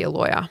want to be a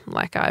lawyer.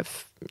 Like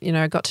I've,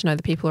 got to know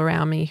the people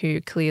around me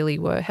who clearly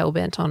were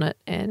hell-bent on it,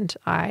 and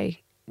I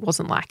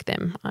wasn't like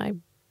them. I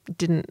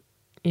didn't,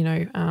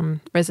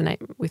 resonate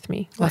with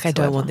me Like, I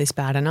don't want this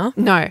bad enough.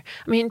 No. I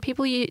mean,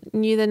 people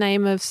knew the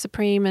name of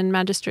Supreme and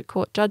Magistrate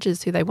Court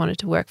judges who they wanted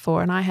to work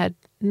for, and I had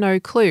no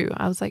clue.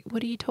 I was like,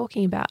 what are you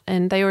talking about?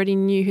 And they already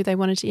knew who they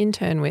wanted to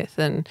intern with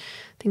and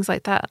things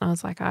like that. And I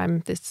was like,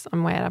 I'm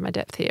way out of my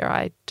depth here.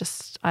 I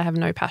have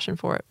no passion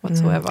for it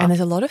whatsoever. And there's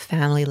a lot of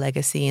family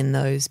legacy in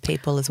those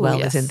people as well,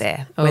 yes. isn't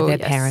there? Where their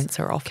yes. parents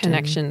are often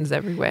connections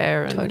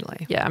everywhere. And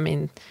Totally. Yeah, I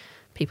mean,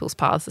 people's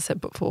paths are set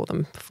before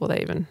them before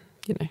they even,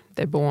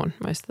 they're born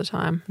most of the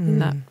time in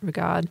that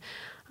regard.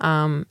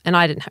 And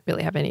I didn't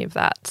really have any of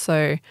that.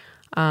 So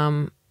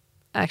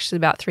actually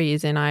about 3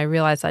 years in, I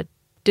realized I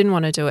didn't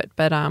want to do it.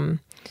 But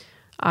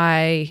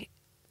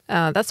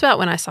that's about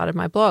when I started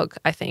my blog,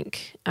 I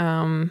think.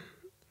 Was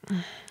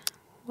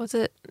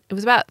it? It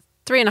was about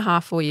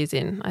 3.5, 4 years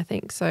in, I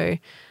think. So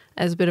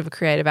as a bit of a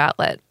creative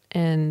outlet.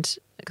 And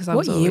because I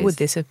What was year always, would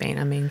this have been?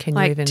 I mean, can you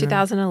like even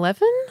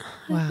 2011,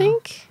 I Wow.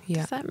 think.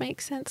 Yeah. Does that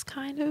make sense?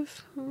 Kind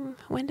of.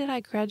 When did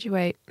I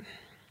graduate?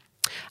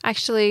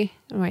 Actually,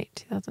 wait,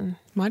 2000,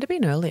 Might have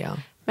been earlier.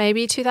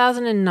 maybe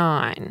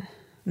 2009,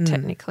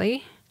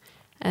 technically.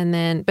 And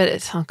then, but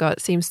it's, oh God,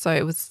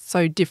 it was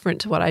so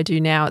different to what I do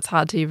now. It's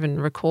hard to even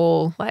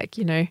recall, like,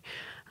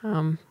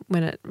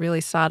 when it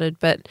really started.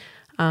 But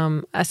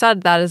I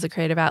started that as a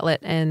creative outlet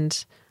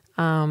and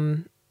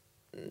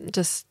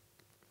just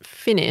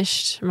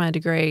finished my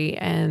degree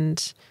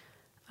and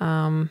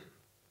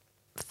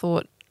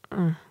thought,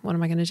 what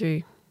am I going to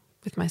do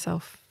with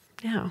myself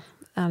now?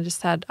 And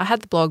I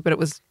had the blog, but it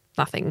was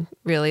nothing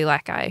really.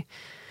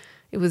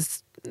 It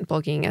was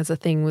blogging as a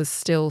thing was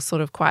still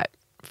sort of quite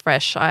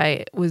fresh.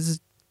 I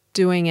was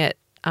doing it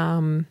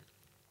and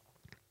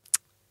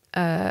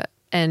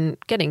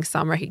getting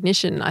some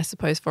recognition, I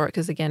suppose, for it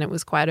because, again, it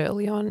was quite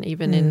early on,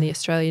 even in the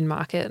Australian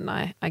market. And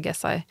I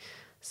guess I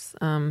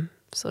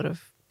sort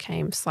of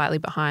came slightly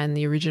behind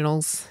the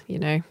originals,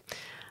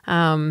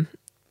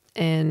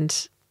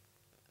 and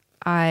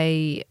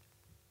I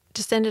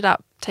just ended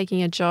up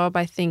taking a job,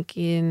 I think,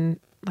 in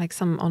like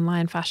some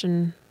online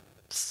fashion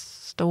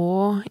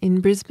store in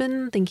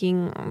Brisbane,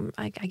 thinking,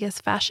 I guess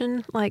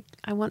fashion, like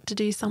I want to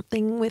do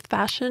something with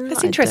fashion.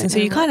 That's interesting. So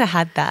you kind of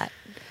had that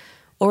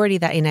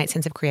innate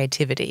sense of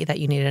creativity that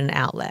you needed an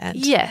outlet.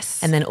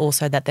 Yes. And then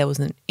also that there was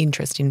an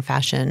interest in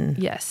fashion.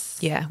 Yes.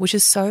 Yeah, which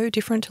is so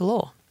different to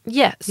law.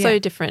 Yeah, so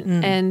different.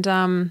 And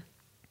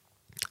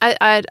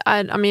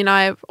I mean,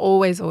 I've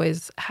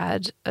always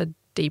had a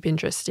deep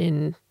interest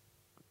in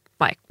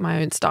like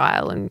my own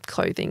style and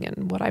clothing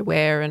and what I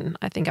wear, and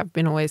I think I've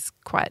been always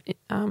quite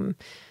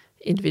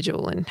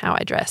individual in how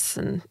I dress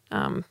and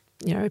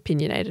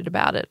opinionated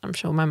about it. I'm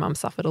sure my mum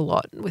suffered a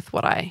lot with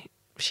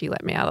she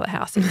let me out of the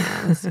house when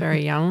I was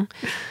very young,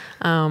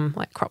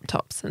 like crop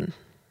tops and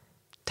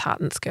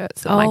tartan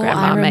skirts that my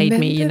grandma made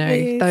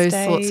me, those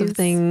sorts of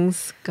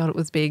things. God, it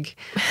was big.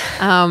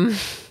 And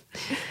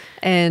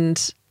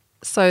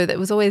so that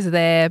was always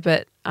there,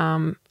 but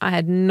I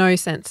had no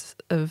sense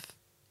of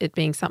it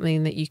being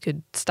something that you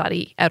could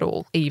study at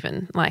all,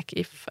 even. Like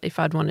if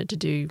I'd wanted to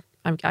do,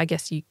 I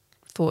guess you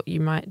thought you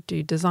might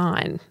do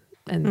design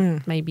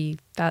and maybe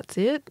that's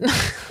it.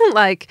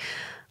 Like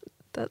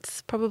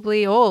that's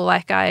probably all.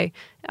 Like I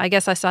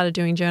guess I started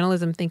doing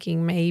journalism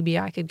thinking maybe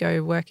I could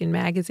go work in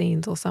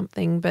magazines or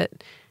something, but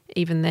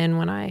even then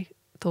when I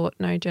thought,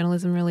 no,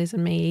 journalism really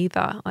isn't me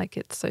either. Like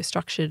it's so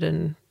structured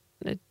and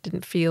it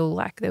didn't feel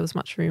like there was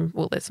much room.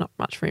 Well, there's not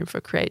much room for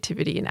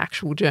creativity in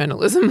actual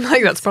journalism.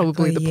 Like that's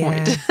probably the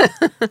point.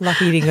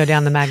 Lucky you didn't go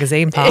down the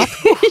magazine path.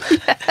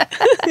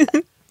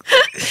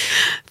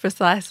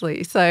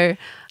 Precisely. So,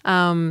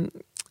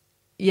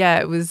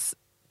 it was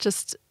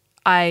just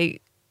I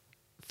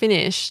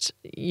finished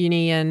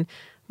uni and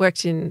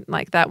worked in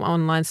like that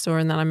online store,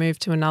 and then I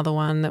moved to another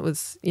one that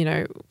was,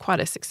 quite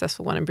a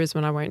successful one in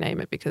Brisbane. I won't name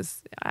it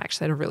because I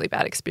actually had a really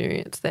bad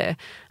experience there,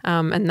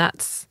 and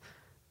that's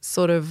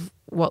sort of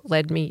what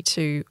led me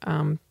to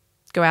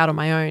go out on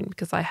my own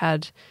because I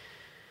had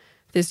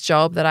this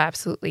job that I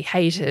absolutely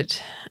hated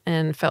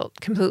and felt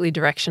completely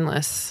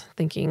directionless,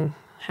 thinking,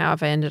 how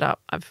have I ended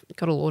up? I've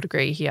got a law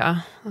degree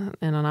here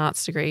and an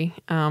arts degree,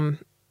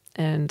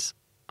 and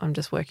I'm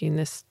just working in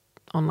this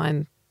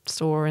online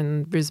store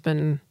in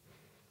Brisbane,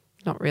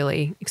 not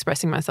really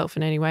expressing myself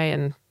in any way.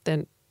 And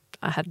then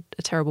I had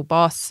a terrible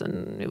boss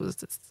and it was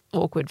this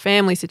awkward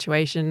family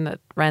situation that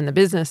ran the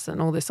business and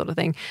all this sort of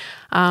thing.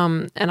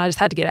 And I just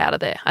had to get out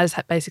of there.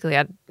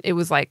 It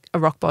was like a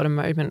rock bottom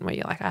moment where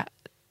you're like,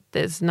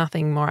 there's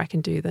nothing more I can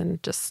do than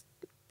just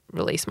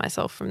release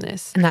myself from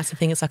this. And that's the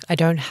thing. It's like, I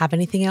don't have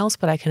anything else,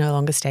 but I can no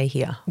longer stay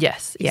here.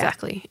 Yes,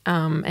 exactly.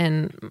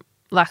 And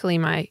luckily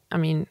my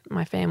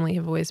family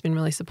have always been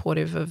really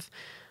supportive of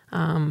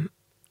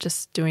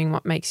just doing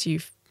what makes you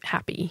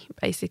happy,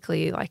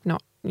 basically, like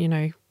not,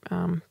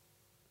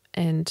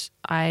 and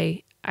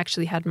I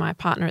actually had my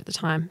partner at the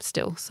time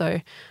still.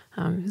 So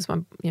he was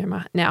my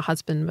now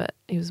husband, but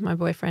he was my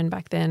boyfriend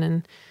back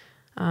then.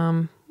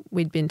 And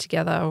we'd been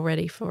together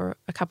already for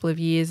a couple of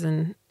years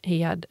and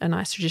he had a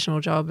nice traditional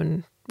job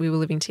and we were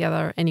living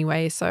together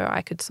anyway. So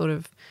I could sort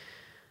of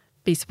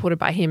be supported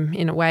by him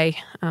in a way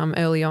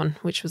early on,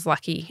 which was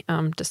lucky,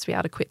 just to be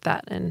able to quit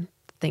that and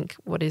think,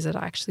 what is it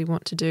I actually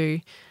want to do?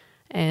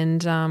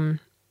 And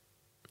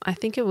I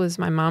think it was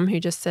my mum who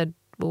just said,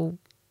 well,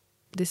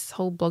 this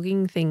whole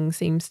blogging thing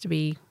seems to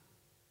be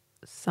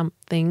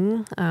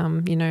something,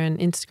 and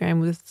Instagram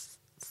was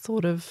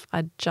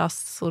I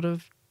just sort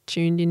of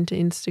tuned into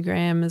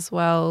Instagram as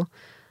well.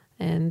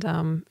 And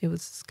it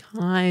was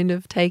kind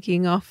of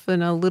taking off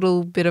in a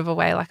little bit of a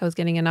way, like I was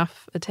getting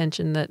enough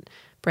attention that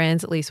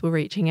brands at least were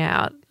reaching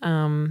out,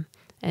 and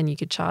you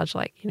could charge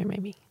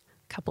maybe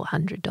a couple of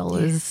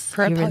 $100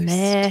 for a here post. And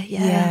there.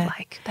 Yeah.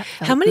 Like that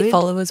felt How many good.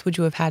 followers would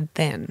you have had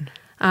then?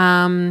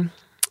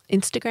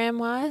 Instagram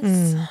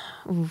wise,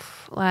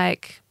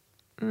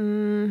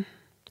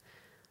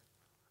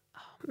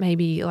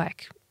 maybe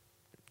like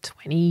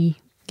 20,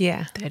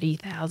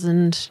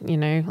 30,000,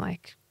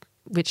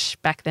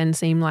 which back then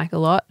seemed like a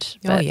lot.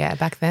 Oh yeah,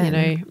 back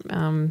then.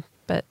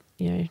 But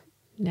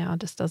now it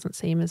just doesn't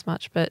seem as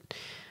much. But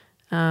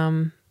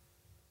and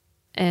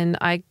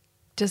I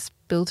just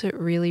built it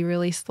really,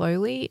 really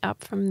slowly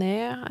up from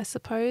there, I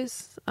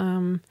suppose.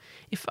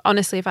 If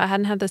I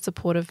hadn't had the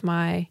support of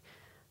my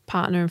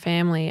partner and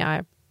family,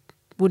 I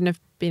wouldn't have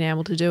been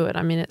able to do it.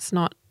 I mean,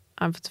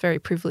 I was very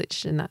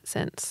privileged in that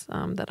sense,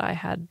 that I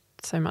had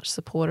so much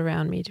support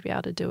around me to be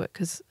able to do it,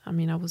 because, I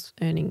mean, I was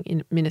earning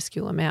in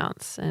minuscule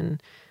amounts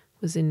and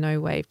was in no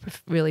way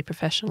really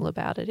professional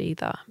about it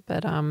either.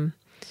 But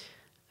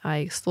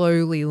I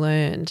slowly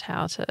learned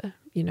how to,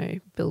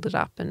 build it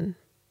up and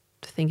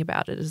to think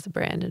about it as a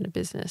brand and a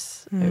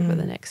business over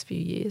the next few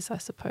years, I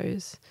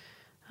suppose.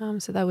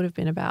 So that would have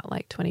been about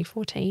like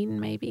 2014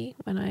 maybe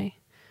when I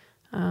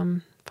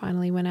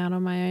finally went out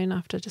on my own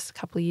after just a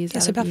couple of years.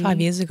 Yes, about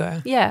 5 years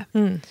ago. Yeah.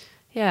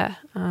 Yeah.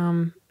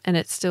 And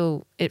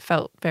it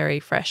felt very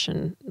fresh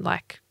and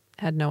like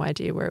had no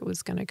idea where it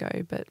was going to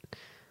go, but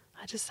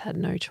I just had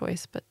no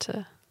choice but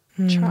to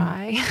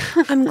try.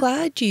 I'm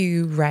glad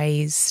you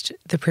raised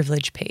the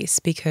privilege piece,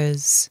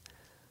 because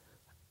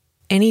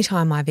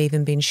anytime I've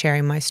even been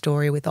sharing my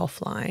story with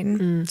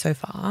Offline so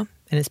far,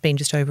 and it's been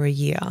just over a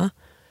year,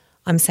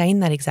 I'm saying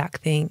that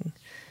exact thing,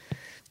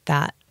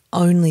 that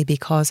only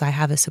because I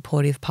have a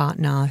supportive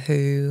partner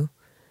who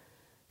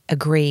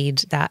agreed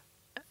that,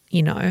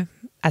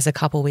 as a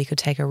couple we could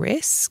take a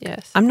risk.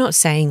 Yes. I'm not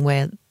saying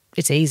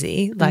it's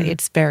easy, like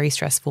it's very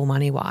stressful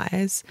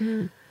money-wise.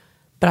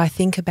 But I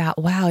think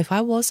about, wow, if I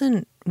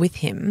wasn't with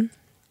him,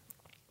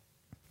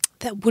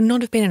 that would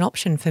not have been an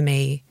option for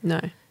me.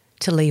 No.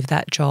 To leave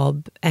that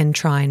job and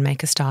try and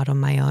make a start on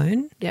my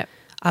own. Yep.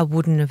 I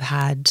wouldn't have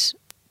had,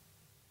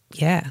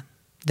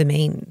 the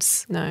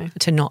means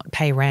to not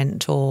pay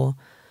rent or,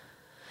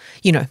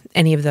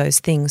 any of those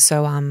things.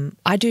 So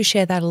I do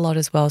share that a lot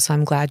as well. So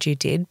I'm glad you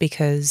did,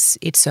 because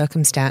it's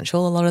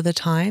circumstantial a lot of the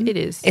time. It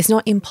is. It's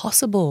not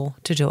impossible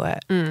to do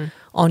it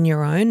on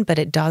your own, but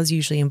it does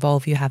usually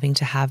involve you having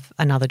to have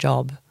another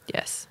job.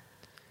 Yes.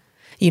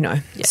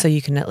 So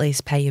you can at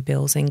least pay your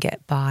bills and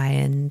get by.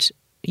 And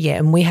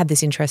we had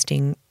this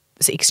interesting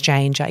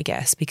exchange, I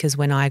guess, because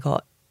when I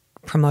got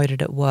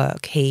promoted at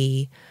work,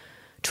 he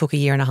took a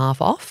year and a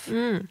half off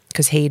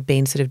because he'd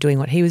been sort of doing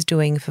what he was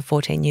doing for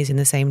 14 years in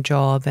the same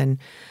job and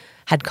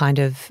had kind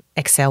of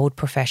excelled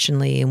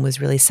professionally and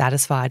was really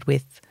satisfied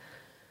with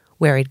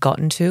where he'd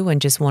gotten to and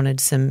just wanted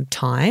some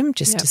time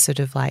just to sort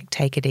of like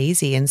take it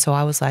easy. And so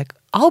I was like,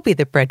 I'll be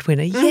the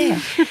breadwinner,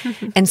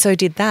 and so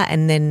did that.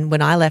 And then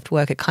when I left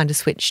work, it kind of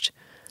switched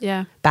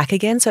back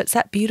again. So it's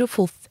that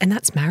beautiful, and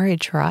that's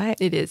marriage, right?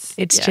 It is.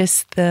 It's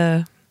just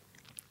the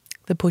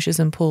pushes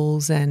and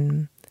pulls,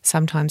 and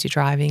sometimes you're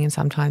driving and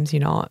sometimes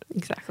you're not.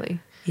 Exactly.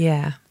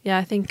 Yeah. Yeah,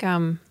 I think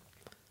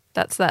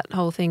that's that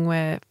whole thing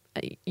where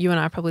you and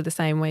I are probably the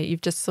same, where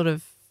you've just sort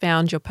of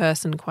found your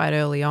person quite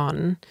early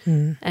on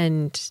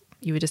and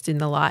you were just in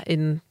the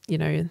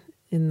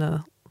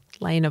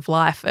lane of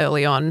life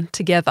early on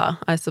together,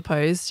 I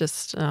suppose,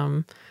 just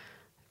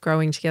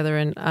growing together.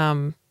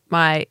 And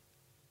my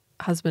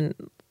husband,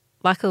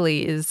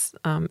 luckily,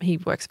 he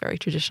works a very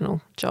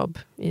traditional job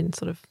in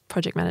sort of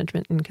project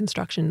management and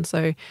construction.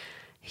 So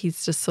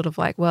he's just sort of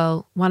like,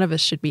 well, one of us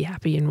should be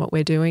happy in what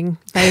we're doing.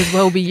 May as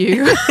well be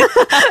you.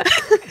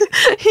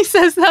 He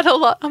says that a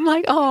lot. I'm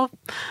like, oh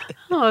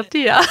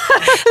dear.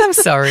 I'm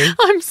sorry.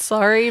 I'm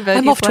sorry, but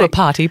I'm off to a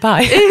party.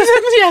 Bye.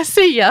 Yeah,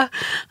 see ya.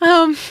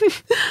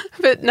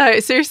 But no,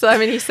 seriously, I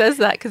mean, he says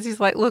that because he's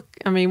like, look,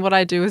 I mean, what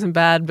I do isn't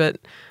bad, but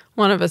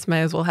one of us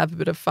may as well have a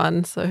bit of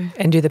fun.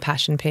 And do the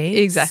passion piece.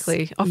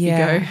 Exactly. Off you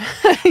go.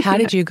 How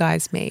did you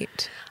guys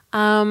meet?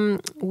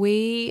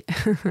 We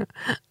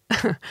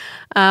it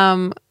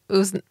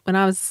was when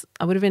I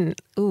would have been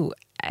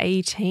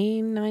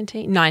 18,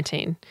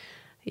 19.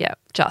 Yeah,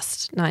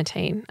 just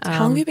 19.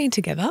 How long have you been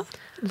together?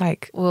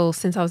 Well,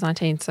 since I was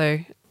 19, so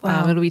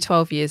it'll be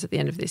 12 years at the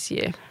end of this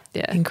year.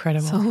 Yeah.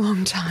 Incredible. It's a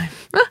long time.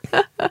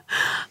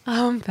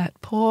 That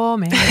poor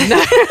man.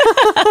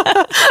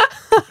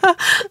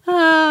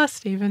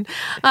 Stephen.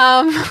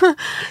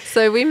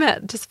 So we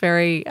met just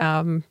very,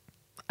 I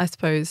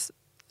suppose,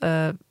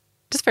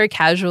 just very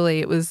casually.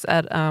 It was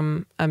at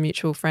a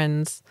mutual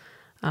friend's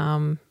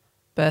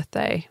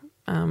birthday,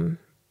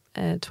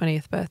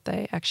 20th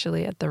birthday,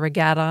 actually, at the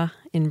Regatta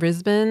in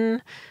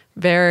Brisbane.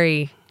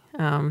 Very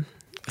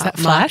is that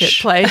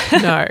Flash? Place.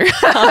 No.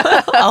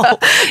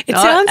 It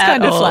sounds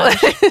kind of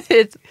Flash.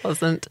 It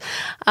wasn't.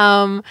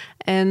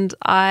 And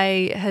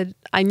I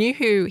knew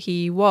who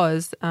he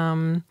was.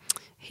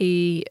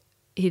 He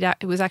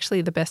was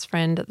actually the best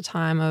friend at the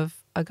time of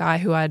a guy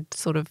who I'd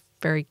sort of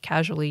very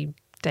casually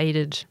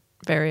dated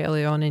very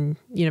early on in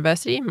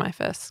university, in my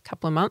first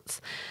couple of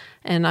months.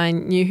 And I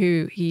knew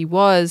who he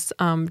was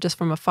just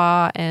from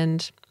afar.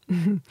 And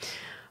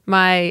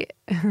my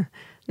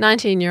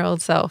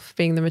 19-year-old self,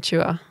 being the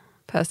mature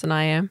person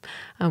I am,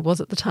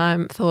 was at the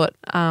time, thought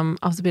I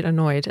was a bit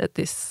annoyed at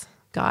this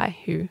guy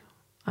who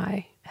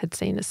I had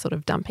seen as sort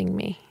of dumping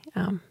me.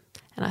 And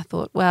And I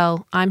thought,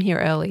 well, I'm here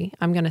early.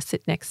 I'm going to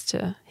sit next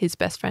to his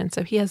best friend,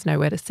 so he has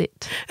nowhere to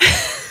sit.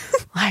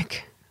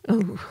 Like,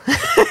 ooh.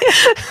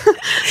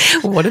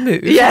 What a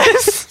move.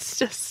 Yes. It's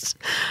just,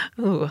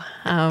 real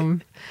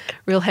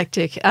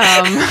hectic.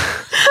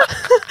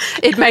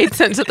 It made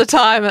sense at the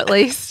time, at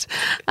least.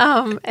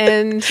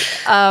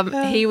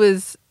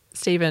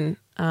 Stephen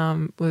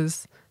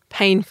was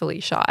painfully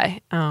shy.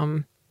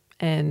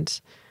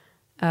 And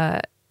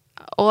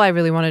all I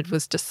really wanted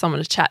was just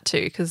someone to chat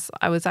to, because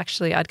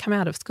I'd come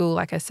out of school,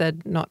 like I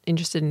said, not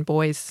interested in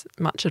boys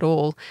much at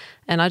all.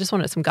 And I just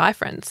wanted some guy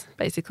friends,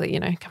 basically,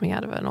 coming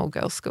out of an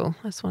all-girls school.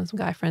 I just wanted some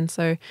guy friends.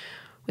 So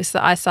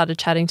I started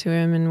chatting to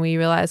him, and we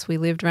realised we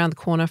lived around the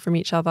corner from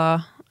each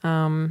other,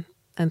 and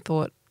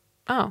thought,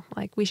 oh,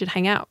 like we should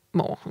hang out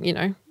more,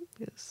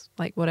 it's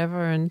like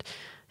whatever. And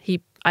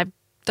I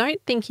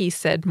don't think he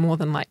said more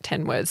than like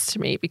 10 words to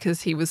me,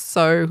 because he was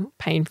so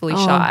painfully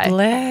shy.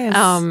 Bless.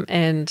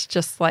 And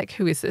just like,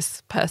 who is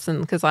this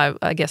person? Because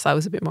I guess I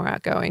was a bit more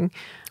outgoing.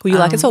 Were you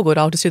like, it's all good,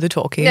 I'll just do the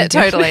talking? Yeah,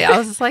 totally. I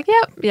was just like,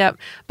 yep.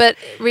 But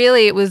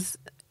really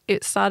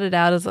it started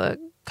out as a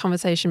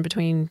conversation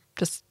between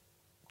just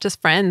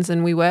friends,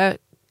 and we were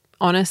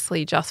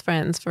honestly just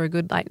friends for a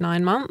good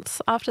 9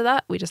 months after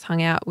that. We just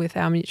hung out with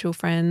our mutual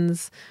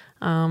friends,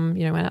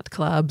 went out to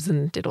clubs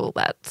and did all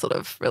that sort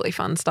of really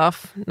fun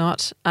stuff.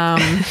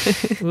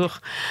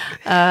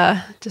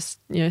 Just,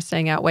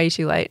 staying out way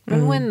too late.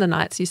 Remember when the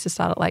nights used to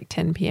start at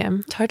 10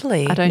 p.m?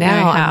 Totally. I don't know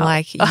now how. I'm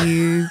like,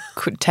 you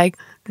could take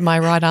my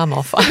right arm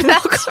off.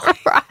 That's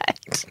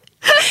right.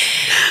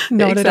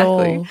 Not exactly. at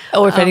all.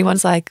 Or if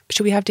anyone's like,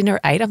 should we have dinner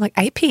at 8? I'm like,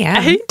 8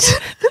 p.m. 8?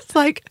 It's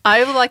like,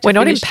 I would like to We're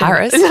not in finish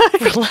Paris. dinner.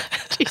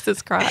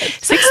 Jesus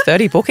Christ.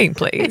 6:30 booking,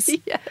 please.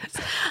 Yes.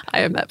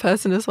 I am that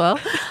person as well.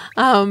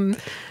 And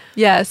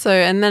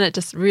then it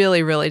just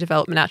really, really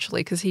developed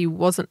naturally, because he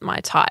wasn't my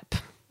type,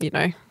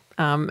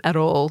 at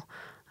all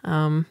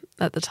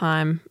at the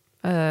time.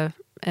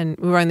 And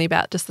we were only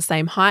about just the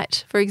same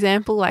height, for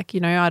example.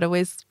 I'd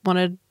always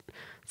wanted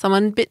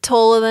someone a bit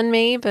taller than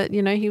me, but,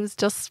 he was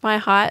just my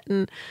height.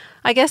 And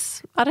I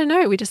guess, I don't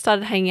know, we just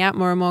started hanging out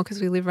more and more because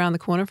we live around the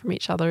corner from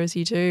each other, as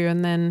you do.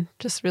 And then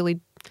just really,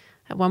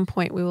 at one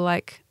point we were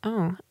like,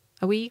 oh,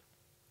 are we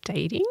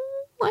dating?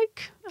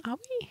 Are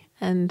we?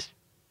 And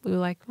we were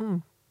like,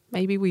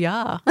 maybe we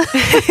are.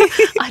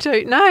 I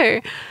don't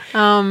know.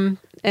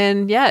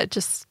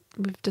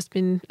 We've just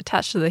been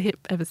attached to the hip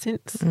ever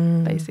since,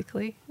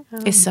 basically.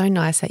 It's so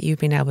nice that you've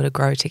been able to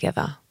grow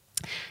together.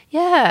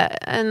 Yeah.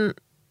 And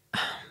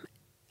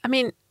I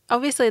mean,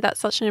 obviously that's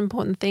such an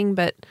important thing,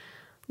 but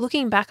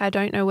looking back, I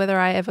don't know whether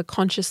I ever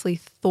consciously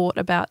thought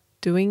about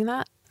doing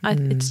that.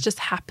 It's just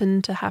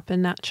happened to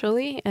happen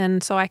naturally.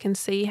 And so I can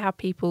see how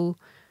people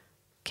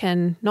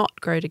can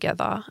not grow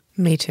together.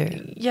 Me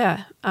too.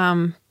 Yeah.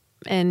 And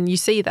you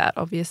see that,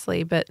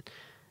 obviously, but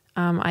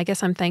I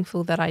guess I'm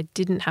thankful that I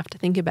didn't have to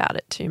think about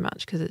it too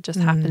much, because it just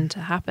happened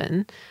to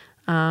happen.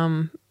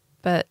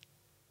 But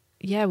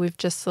yeah, we've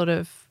just sort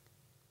of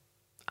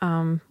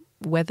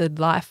weathered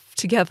life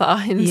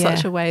together in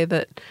such a way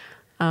that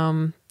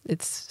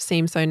it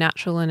seems so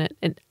natural, and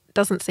it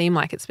doesn't seem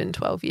like it's been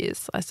 12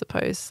 years, I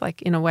suppose.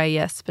 In a way,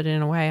 yes, but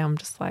in a way I'm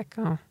just like,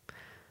 oh,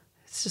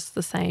 it's just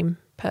the same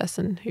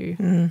person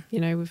who,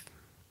 we've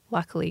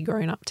luckily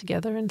grown up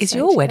together. And is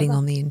your wedding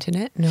on the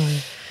internet? No.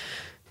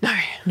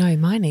 No,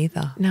 mine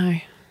either. No.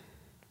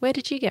 Where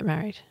did you get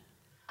married?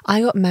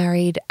 I got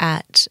married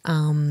at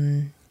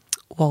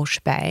Walsh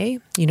Bay.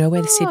 You know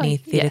where the Sydney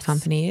Theatre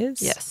Company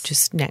is? Yes.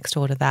 Just next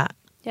door to that.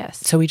 Yes.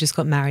 So we just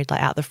got married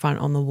out the front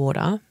on the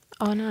water.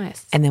 Oh,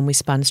 nice. And then we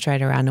spun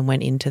straight around and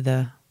went into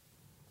the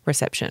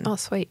reception. Oh,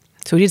 sweet.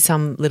 So we did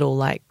some little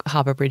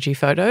Harbour Bridgey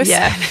photos.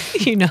 Yeah.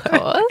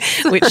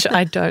 Which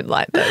I don't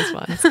like those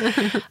ones.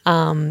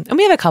 And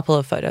we have a couple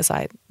of photos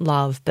I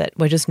love, but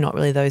we're just not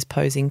really those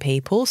posing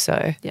people.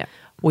 So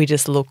we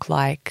just look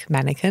like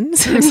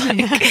mannequins.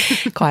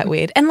 It's quite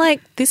weird. And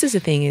this is the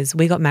thing is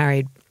we got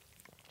married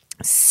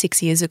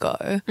 6 years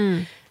ago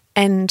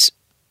and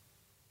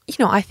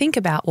I think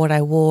about what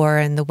I wore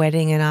and the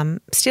wedding, and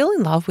I'm still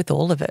in love with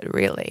all of it,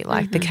 really,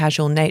 the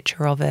casual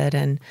nature of it,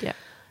 and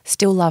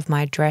still love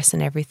my dress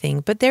and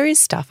everything. But there is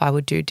stuff I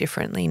would do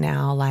differently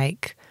now,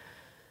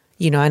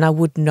 and I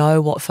would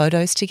know what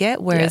photos to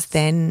get, whereas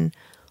then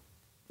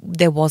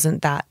there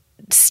wasn't that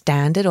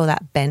standard or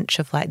that bench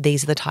of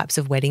these are the types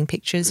of wedding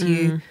pictures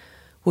you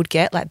would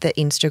get, the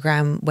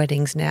Instagram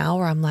weddings now,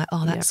 where I'm like,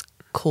 oh, that's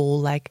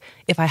cool.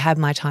 If I had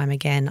my time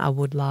again, I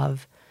would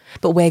love.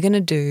 But we're going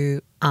to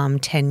do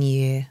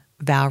 10-year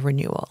vow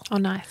renewal. Oh,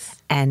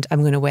 nice. And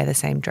I'm going to wear the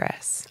same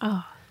dress.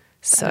 Oh,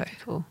 so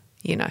cool.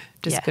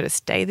 Just got to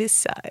stay this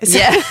size.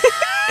 Yeah.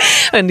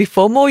 Only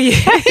 4 more years.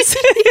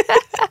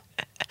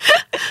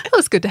 Well,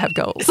 it's good to have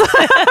goals.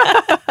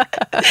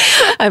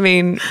 I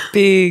mean,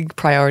 big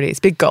priorities,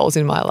 big goals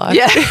in my life.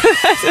 Yeah.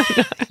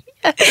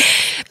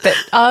 But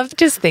I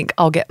just think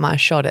I'll get my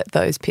shot at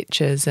those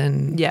pictures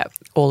and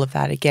all of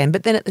that again.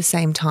 But then at the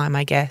same time,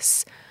 I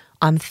guess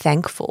I'm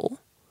thankful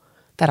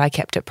that I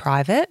kept it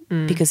private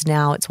because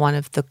now it's one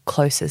of the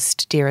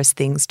closest, dearest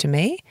things to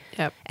me.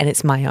 Yep. And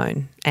it's my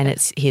own and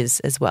it's his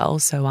as well.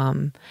 So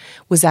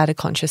was that a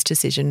conscious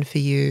decision for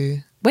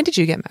you? When did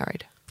you get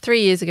married?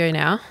 3 years ago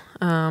now.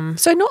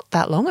 So not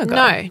that long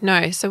ago.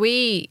 No. So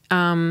we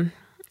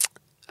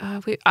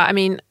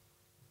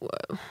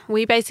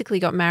basically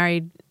got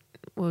married,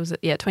 what was it?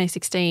 Yeah,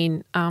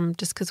 2016,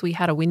 just because we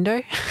had a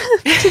window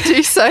to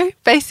do so,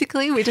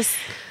 basically.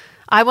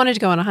 I wanted to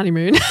go on a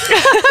honeymoon.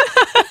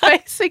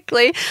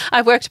 Basically,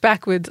 I worked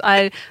backwards.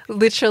 I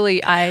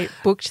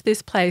booked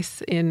this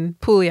place in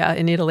Puglia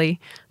in Italy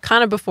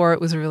kind of before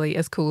it was really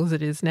as cool as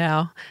it is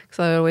now, because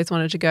I always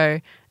wanted to go.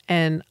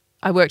 And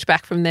I worked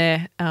back from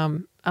there.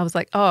 I was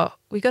like, oh,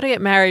 we got to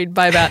get married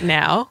by about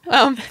now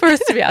for us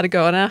to be able to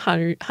go on our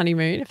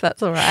honeymoon, if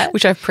that's all right.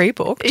 Which I've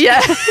pre-booked.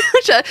 Yeah,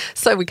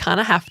 so we kind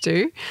of have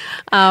to.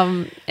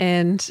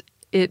 And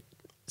it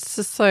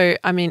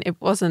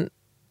wasn't,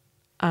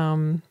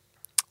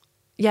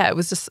 it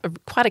was just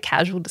quite a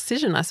casual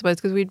decision, I suppose,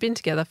 because we'd been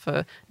together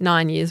for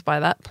 9 years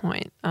by that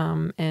point.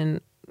 And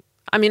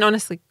I mean,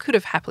 honestly, could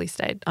have happily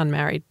stayed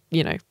unmarried,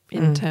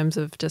 in terms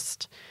of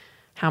just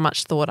how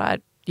much thought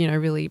I'd,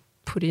 really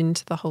put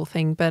into the whole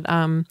thing. But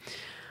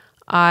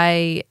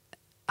I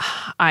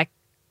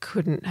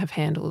couldn't have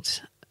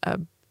handled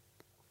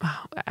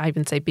I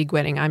even say big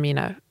wedding. I mean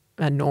a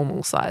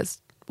normal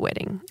sized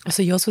wedding.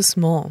 So yours was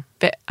small.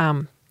 But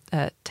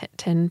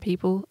 10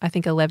 people, I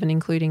think 11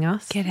 including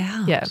us. Get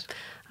out. Yeah.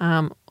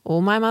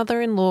 All my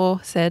mother-in-law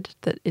said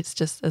that it's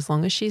just as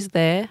long as she's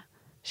there,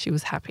 she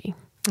was happy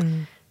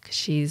because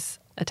she's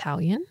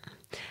Italian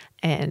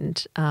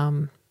and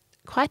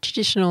quite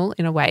traditional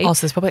in a way. Oh,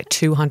 so there's probably like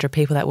 200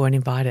 people that weren't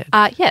invited.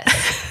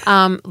 Yes.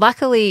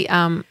 Luckily,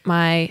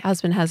 my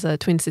husband has a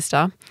twin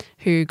sister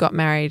who got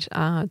married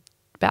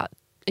about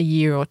a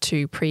year or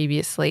two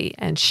previously,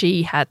 and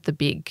she had the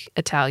big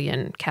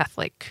Italian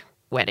Catholic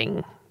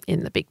wedding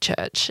in the big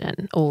church,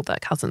 and all the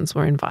cousins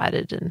were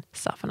invited and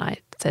stuff. And I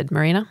said,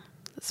 Marina,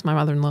 that's my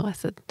mother-in-law, I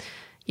said,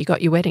 you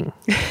got your wedding,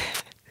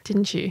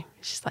 didn't you?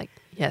 She's like,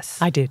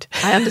 yes. I did.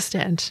 I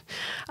understand.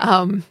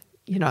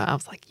 I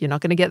was like, you're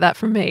not going to get that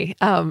from me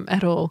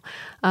at all.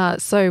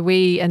 So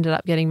we ended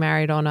up getting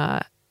married on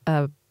a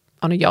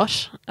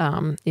yacht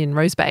in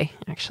Rose Bay,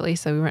 actually.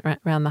 So we went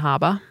around the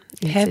harbour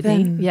in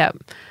Sydney. Yeah.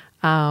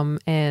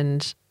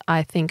 And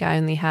I think I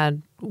only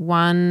had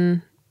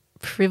one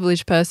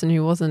privileged person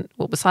who wasn't,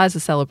 well, besides the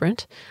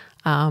celebrant,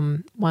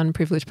 one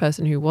privileged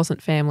person who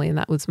wasn't family, and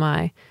that was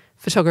my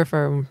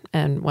photographer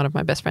and one of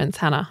my best friends,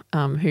 Hannah,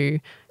 who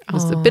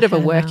was a bit of a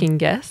working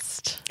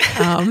guest.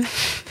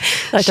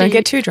 Don't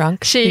get too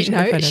drunk. She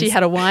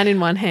had a wine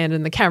in one hand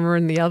and the camera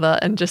in the other,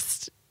 and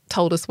just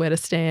told us where to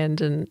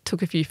stand and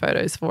took a few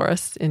photos for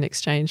us in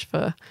exchange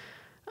for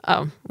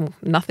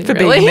nothing for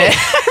really.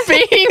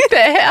 Being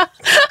there.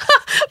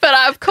 But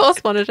I, of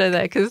course, wanted her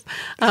there because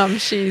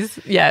she's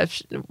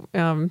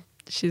a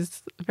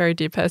very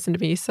dear person to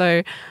me.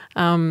 So,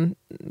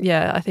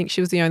 I think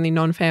she was the only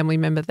non-family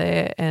member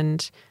there, and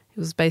it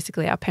was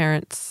basically our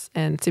parents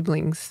and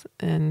siblings,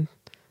 and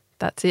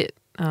that's it.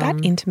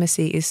 That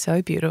intimacy is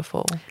so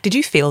beautiful. Did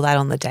you feel that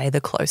on the day, the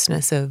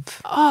closeness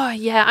of... Oh,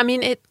 yeah. I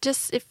mean, it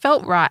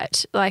felt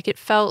right. Like, it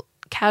felt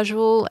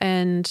casual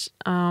and,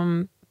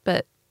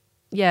 but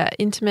yeah,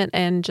 intimate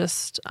and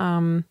just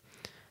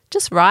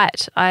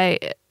right.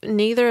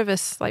 Neither of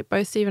us, like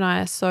both Steve and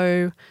I are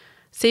so...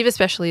 Steve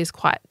especially is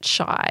quite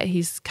shy.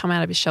 He's come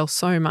out of his shell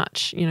so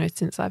much,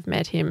 since I've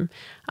met him.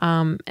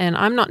 And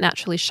I'm not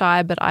naturally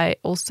shy, but I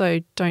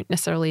also don't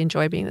necessarily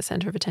enjoy being the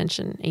centre of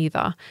attention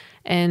either.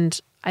 And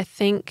I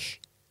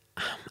think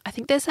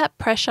there's that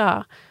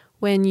pressure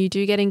when you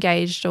do get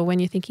engaged or when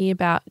you're thinking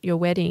about your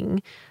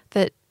wedding,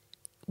 that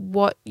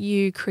what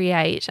you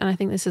create, and I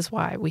think this is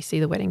why we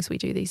see the weddings we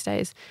do these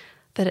days,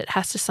 that it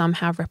has to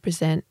somehow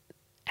represent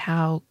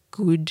how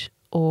good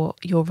or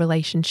your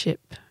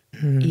relationship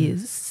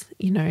is,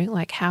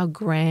 like how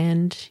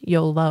grand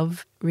your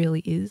love really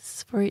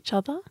is for each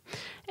other.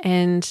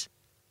 And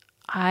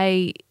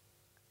I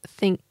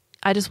think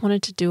I just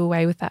wanted to do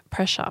away with that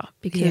pressure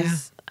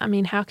because, I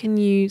mean, how can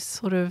you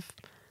sort of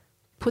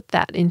put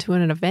that into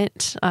an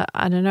event?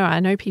 I don't know. I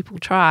know people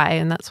try,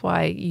 and that's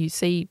why you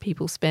see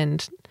people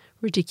spend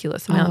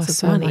ridiculous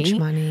amounts of money. Much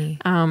money.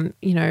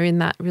 In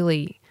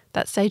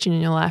that stage in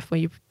your life where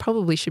you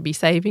probably should be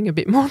saving a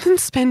bit more than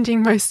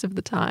spending most of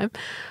the time.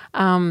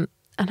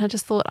 And I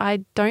just thought,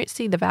 I don't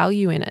see the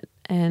value in it,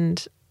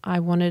 and I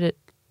wanted it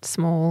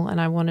small,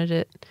 and I wanted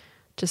it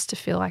just to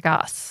feel like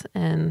us,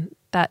 and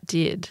that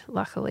did,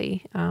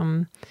 luckily.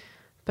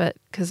 But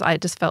because I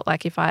just felt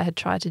like if I had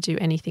tried to do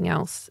anything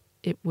else,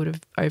 it would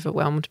have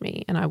overwhelmed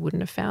me and I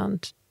wouldn't have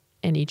found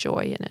any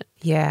joy in it.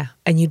 Yeah,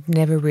 and you'd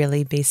never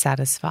really be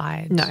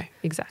satisfied. No,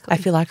 exactly. I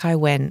feel like I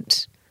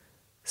went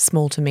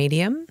small to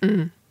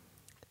medium,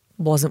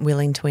 wasn't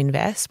willing to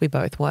invest. We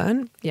both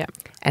weren't. Yeah.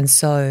 And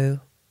so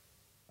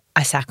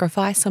I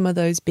sacrificed some of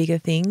those bigger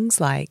things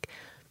like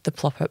the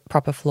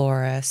proper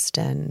florist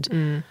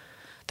and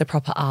the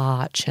proper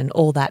arch and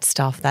all that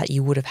stuff that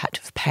you would have had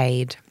to have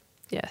paid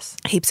Yes.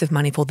 Heaps of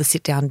money for the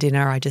sit-down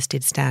dinner. I just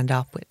did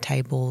stand-up at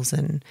tables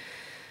and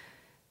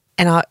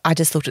I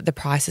just looked at the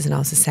prices and I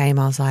was the same.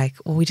 I was like,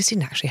 well, we just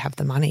didn't actually have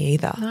the money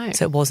either. No.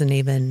 So it wasn't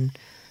even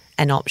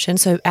an option.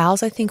 So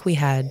ours, I think we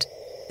had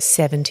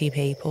 70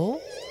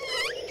 people.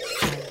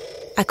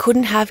 I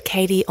couldn't have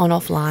Katie on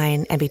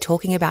offline and be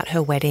talking about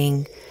her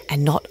wedding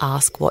and not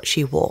ask what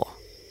she wore.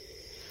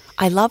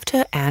 I loved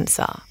her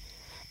answer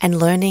and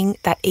learning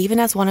that even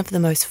as one of the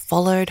most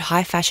followed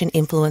high fashion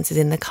influencers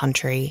in the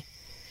country,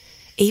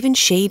 even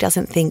she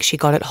doesn't think she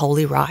got it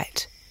wholly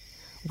right.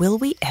 Will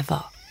we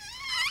ever?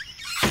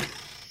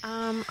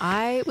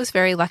 I was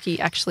very lucky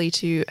actually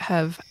to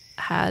have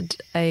had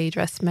a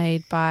dress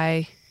made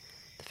by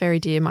the very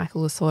dear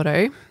Michael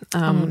Lasordo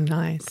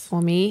Nice.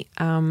 for me.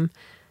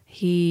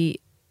 He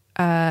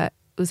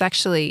was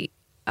actually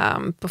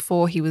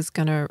before he was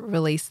going to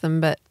release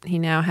them, but he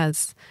now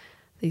has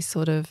these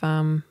sort of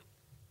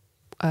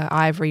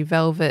ivory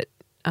velvet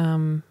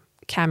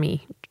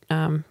cami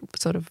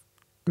sort of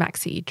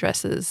maxi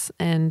dresses,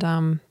 and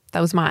that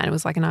was mine. It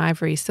was like an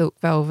ivory silk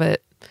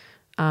velvet,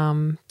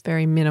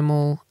 very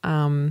minimal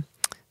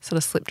sort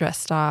of slip dress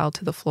style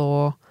to the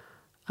floor,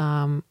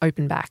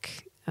 open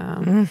back,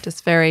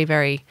 just very,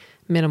 very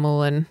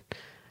minimal and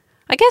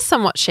I guess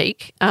somewhat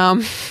chic.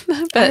 But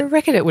I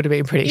reckon it would have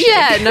been pretty chic.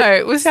 yeah, no,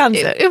 it was Sounds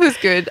it was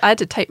good. I had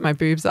to tape my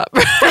boobs up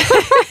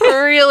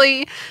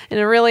really in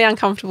a really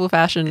uncomfortable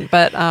fashion,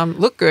 but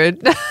look good.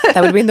 That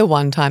would have been the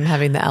one time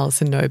having the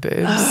Alison no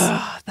boobs.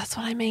 Oh, that's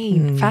what I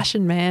mean.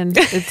 Fashion, man.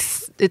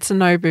 It's a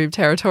no boob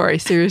territory,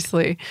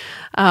 seriously.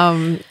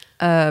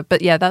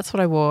 But yeah, that's what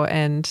I wore.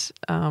 And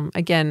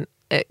again,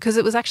 because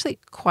it was actually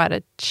quite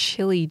a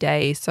chilly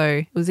day, so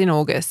it was in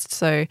August,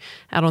 so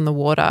out on the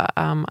water,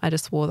 I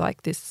just wore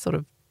like this sort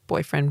of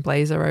boyfriend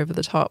blazer over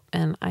the top,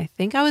 and I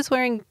think I was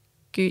wearing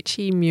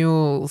Gucci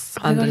mules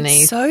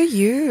underneath. So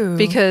you.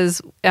 Because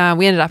we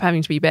ended up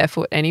having to be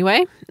barefoot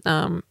anyway,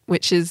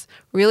 which is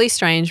really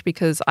strange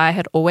because I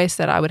had always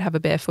said I would have a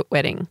barefoot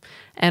wedding,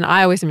 and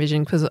I always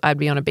envisioned because I'd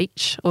be on a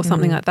beach or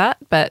something like that,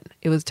 but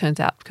turns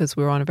out because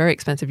we were on a very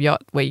expensive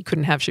yacht where you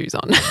couldn't have shoes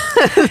on.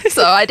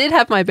 So I did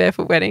have my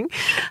barefoot wedding.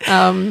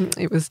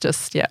 It was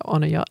just,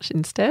 on a yacht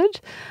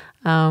instead.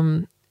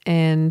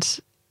 And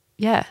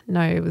yeah,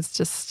 no, it was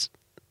just,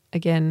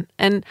 again,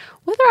 and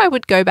whether I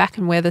would go back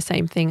and wear the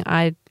same thing,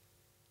 I'm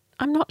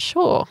not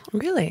sure.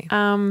 Really?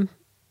 I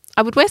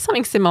would wear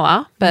something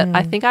similar, but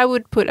I think I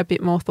would put a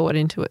bit more thought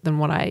into it than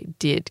what I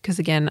did because,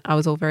 again, I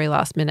was all very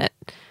last minute,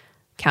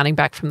 counting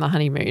back from the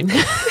honeymoon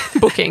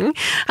booking.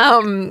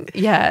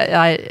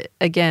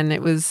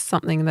 It was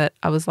something that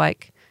I was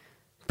like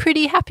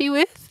pretty happy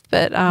with,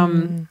 but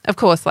of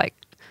course, like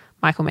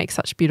Michael makes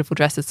such beautiful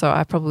dresses, so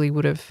I probably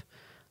would have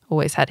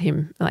always had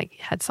him, like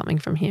had something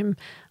from him.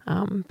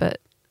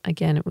 But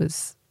again,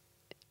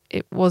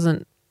 it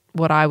wasn't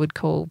what I would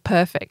call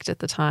perfect at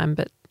the time,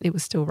 but it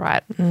was still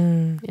right.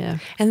 Yeah.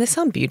 And there's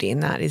some beauty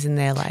in that, isn't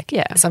there? Like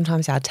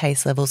sometimes our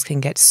taste levels can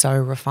get so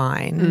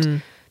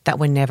refined that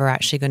we're never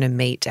actually going to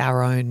meet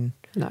our own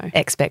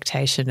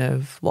expectation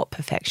of what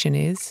perfection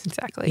is.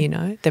 Exactly. You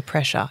know, the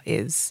pressure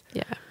is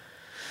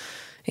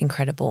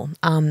incredible.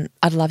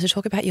 I'd love to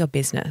talk about your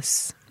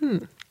business.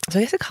 So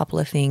I guess a couple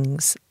of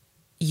things.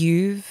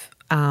 You've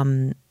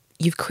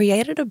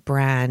created a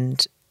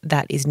brand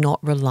that is not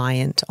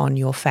reliant on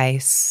your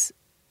face,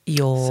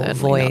 your Certainly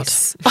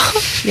voice.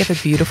 You have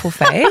a beautiful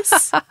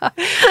face.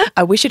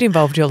 I wish it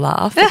involved your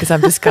laugh because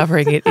I'm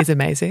discovering it is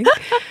amazing.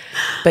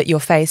 But your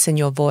face and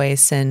your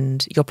voice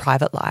and your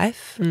private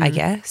life, I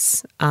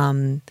guess,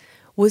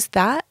 was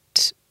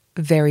that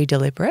very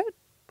deliberate?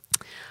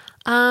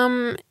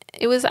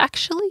 It was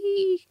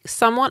actually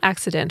somewhat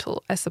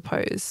accidental, I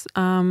suppose,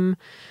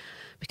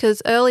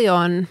 because early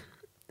on,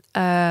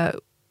 it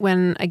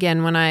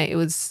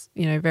was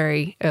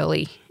very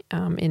early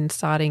in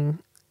starting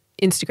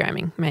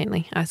Instagramming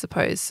mainly, I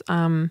suppose,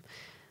 and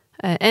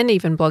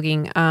even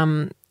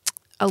blogging.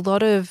 A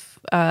lot of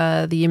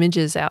the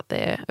images out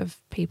there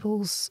of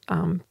people's,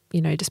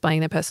 displaying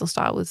their personal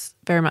style was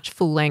very much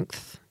full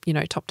length,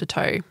 top to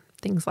toe,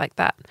 things like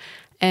that.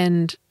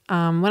 And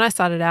when I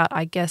started out,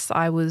 I guess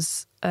I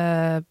was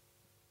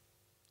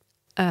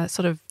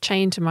sort of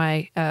chained to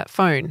my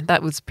phone.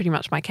 That was pretty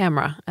much my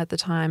camera at the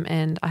time,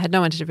 and I had no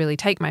one to really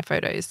take my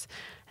photos,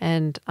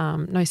 and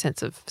no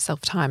sense of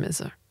self-timers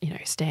or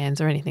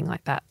stands or anything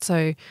like that.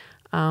 So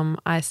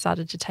I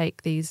started to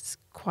take these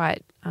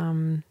quite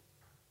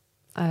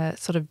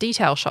sort of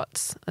detail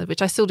shots,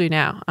 which I still do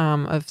now,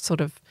 of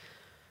sort of,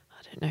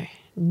 I don't know,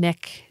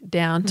 neck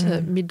down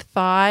to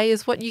mid-thigh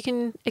is what you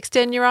can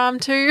extend your arm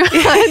to,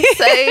 I'd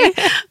say,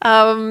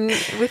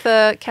 with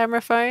a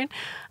camera phone.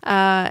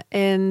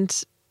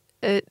 And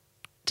it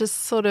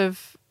just sort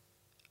of,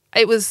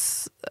 it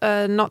was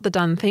not the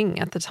done thing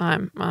at the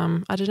time.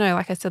 I don't know,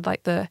 like I said,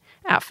 like the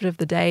outfit of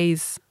the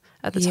days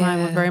at the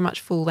time were very much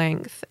full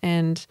length.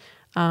 And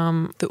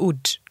the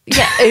oud.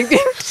 Yeah.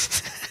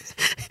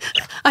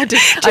 I do.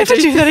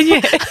 Do that in your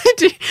head?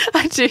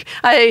 I do.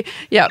 I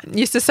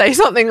used to say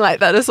something like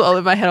that as well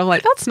in my head. I'm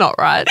like, that's not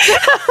right.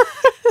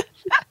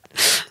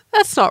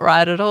 That's not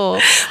right at all.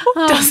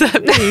 What does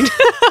that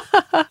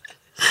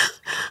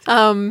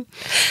mean?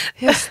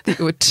 Yes,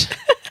 the ut.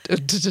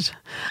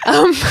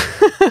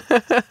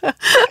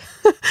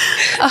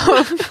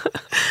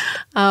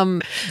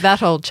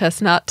 That old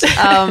chestnut.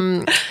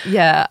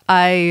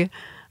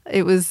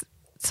 It was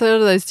sort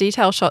of those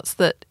detail shots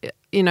that,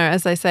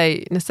 as they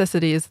say,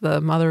 necessity is the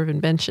mother of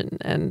invention.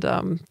 And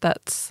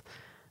that's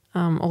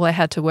all I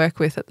had to work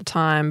with at the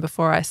time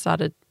before I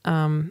started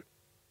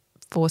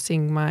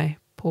forcing my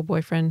poor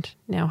boyfriend,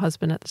 now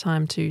husband at the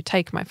time, to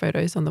take my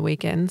photos on the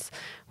weekends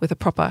with a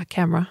proper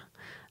camera.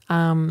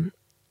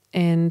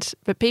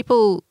 But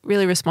people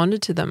really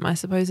responded to them. I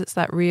suppose it's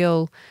that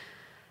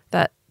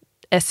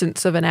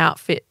essence of an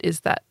outfit is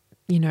that,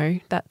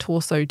 that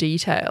torso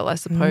detail, I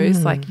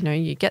suppose. Like,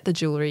 you get the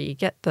jewelry, you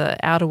get the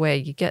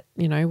outerwear, you get,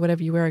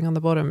 whatever you're wearing on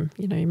the bottom.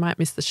 You might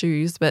miss the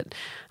shoes, but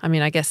I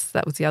mean, I guess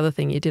that was the other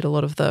thing. You did a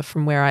lot of the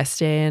from where I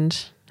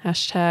stand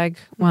hashtag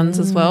ones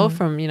as well,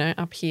 from,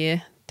 up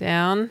here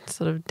down,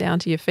 sort of down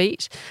to your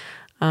feet.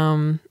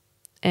 And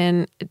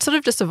it sort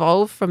of just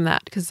evolved from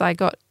that because I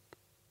got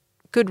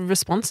good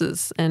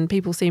responses and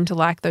people seem to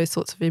like those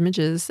sorts of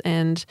images.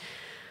 And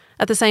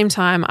at the same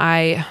time,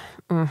 I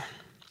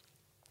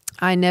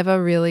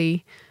never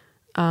really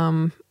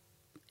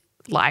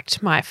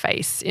liked my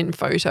face in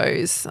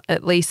photos,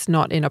 at least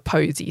not in a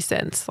posy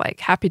sense. Like,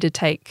 happy to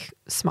take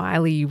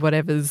smiley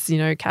whatever's,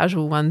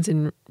 casual ones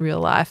in real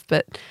life,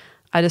 but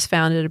I just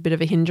found it a bit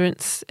of a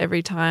hindrance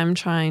every time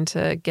trying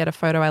to get a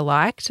photo I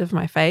liked of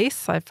my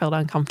face. I felt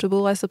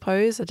uncomfortable, I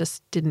suppose. I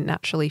just didn't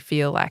naturally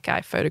feel like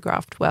I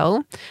photographed well.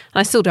 And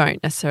I still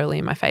don't necessarily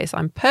in my face.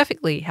 I'm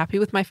perfectly happy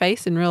with my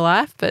face in real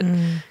life, but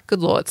good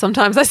Lord,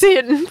 sometimes I see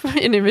it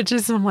in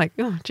images and I'm like,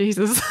 oh,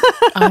 Jesus.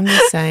 I'm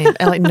the same.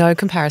 And like, no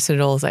comparison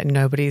at all. It's like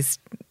nobody's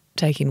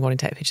wanting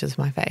to take pictures of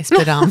my face.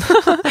 But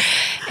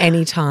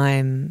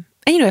anytime...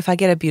 And, if I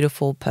get a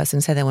beautiful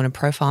person, say they want to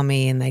profile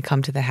me and they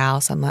come to the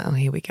house, I'm like, oh,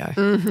 here we go.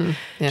 Mm-hmm.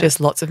 Yeah. Just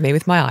lots of me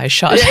with my eyes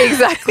shut. Yeah,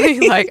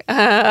 exactly.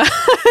 I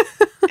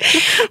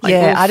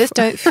just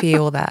don't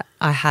feel that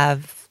I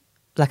have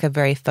like a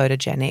very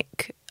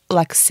photogenic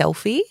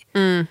selfie.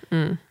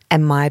 Mm-hmm.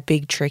 And my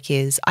big trick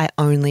is I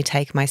only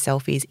take my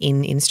selfies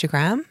in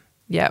Instagram.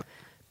 Yeah.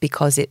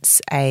 Because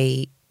it's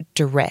a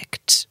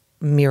direct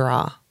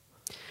mirror.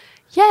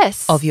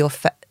 Yes. Of your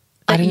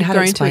I don't know how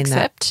to explain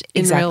that.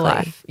 In real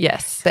life,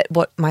 yes. But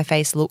what my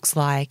face looks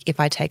like if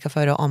I take a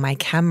photo on my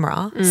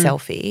camera,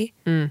 selfie,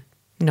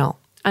 no.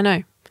 I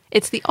know.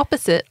 It's the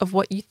opposite of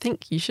what you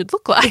think you should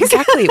look like.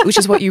 Exactly, which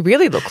is what you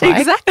really look like.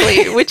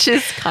 Exactly, which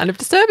is kind of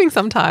disturbing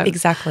sometimes.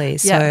 Exactly.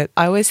 So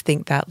I always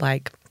think that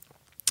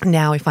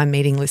now if I'm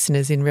meeting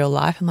listeners in real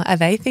life, I'm like, are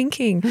they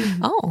thinking,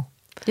 oh,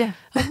 yeah,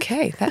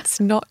 okay, that's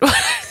not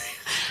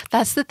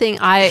That's the thing.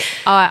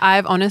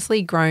 I've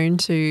honestly grown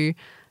to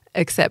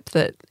accept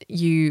that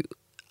you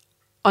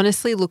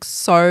honestly look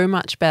so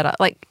much better.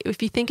 Like,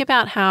 if you think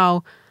about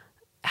how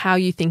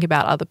you think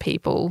about other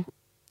people,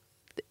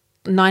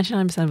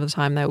 99% of the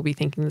time they will be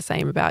thinking the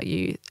same about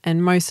you,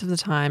 and most of the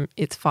time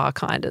it's far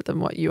kinder than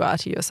what you are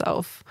to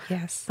yourself.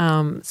 Yes.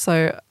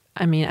 So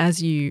I mean,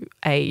 as you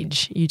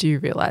age, you do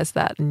realize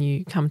that, and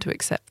you come to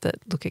accept that,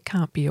 look, it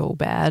can't be all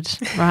bad,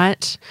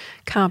 right?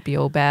 Can't be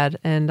all bad.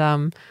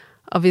 And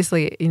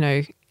obviously,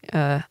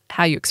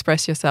 how you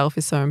express yourself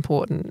is so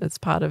important. It's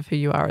part of who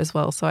you are as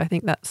well. So I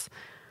think that's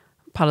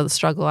part of the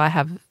struggle I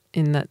have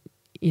in that,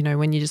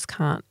 when you just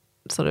can't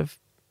sort of,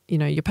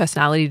 your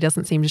personality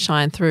doesn't seem to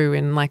shine through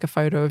in like a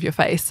photo of your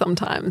face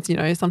sometimes.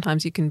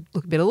 Sometimes you can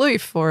look a bit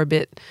aloof or a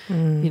bit,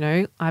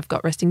 I've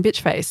got resting bitch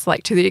face,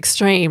 like to the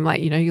extreme.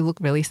 Like, you look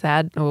really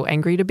sad or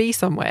angry to be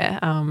somewhere.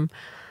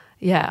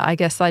 I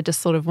guess I just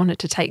sort of wanted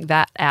to take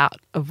that out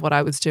of what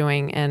I was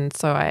doing. And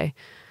so I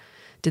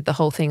did the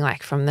whole thing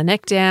like from the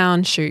neck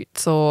down,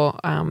 shoots or,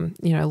 a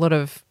lot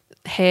of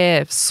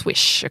hair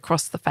swish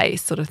across the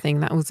face sort of thing.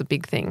 That was a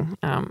big thing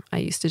I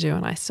used to do,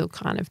 and I still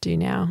kind of do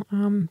now,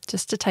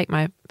 just to take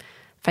my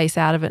face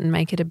out of it and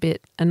make it a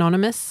bit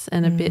anonymous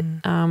and a bit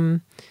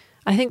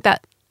I think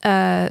that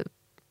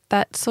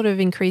that sort of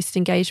increased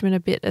engagement a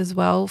bit as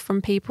well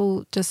from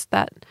people, just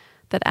that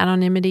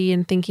anonymity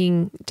and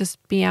thinking,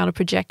 just being able to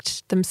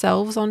project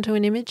themselves onto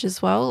an image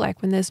as well.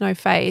 Like, when there's no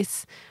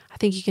face, I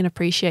think you can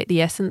appreciate the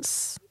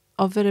essence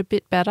of it a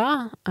bit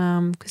better,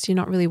 because you're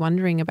not really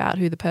wondering about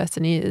who the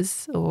person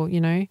is, or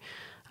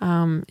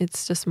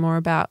it's just more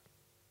about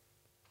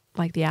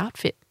like the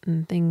outfit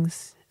and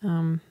things.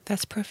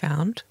 That's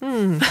profound.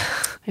 Oh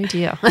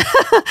dear.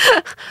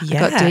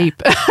 Yeah. I got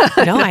deep.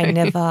 No,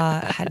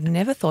 I had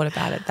never thought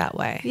about it that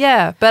way.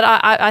 Yeah, but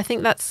I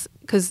think that's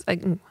because I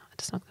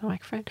just knocked the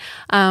microphone.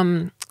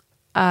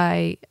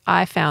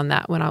 I found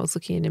that when I was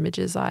looking at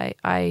images,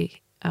 I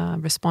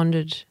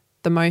responded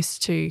the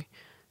most to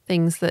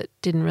things that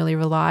didn't really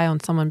rely on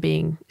someone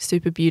being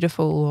super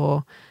beautiful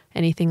or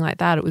anything like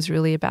that. It was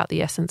really about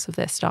the essence of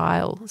their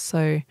style.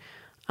 So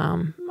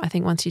I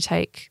think once you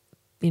take,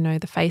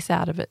 the face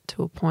out of it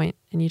to a point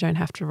and you don't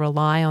have to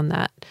rely on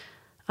that,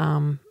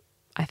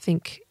 I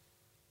think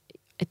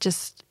it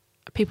just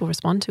people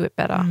respond to it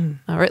better,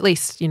 or at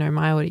least,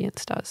 my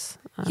audience does.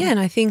 Yeah, and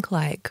I think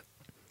like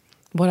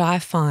what I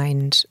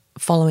find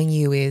following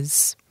you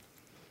is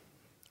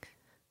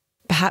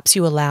perhaps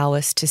you allow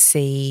us to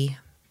see,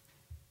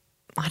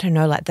 I don't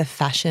know, like the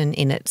fashion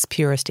in its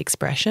purest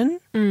expression.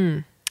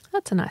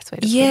 That's a nice way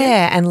to put it.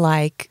 Yeah, and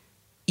like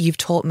you've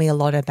taught me a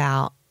lot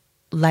about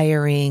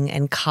layering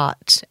and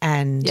cut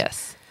and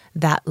Yes.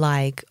 that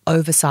like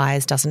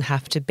oversize doesn't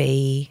have to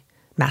be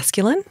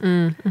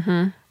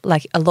masculine.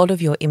 Like a lot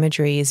of your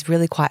imagery is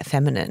really quite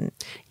feminine,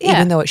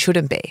 even though it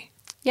shouldn't be.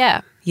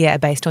 Yeah. Yeah,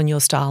 based on your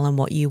style and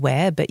what you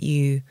wear, but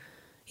you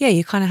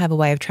kind of have a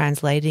way of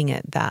translating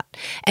it that.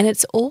 And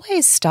it's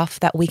always stuff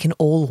that we can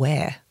all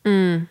wear.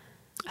 I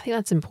think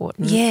that's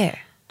important. Yeah.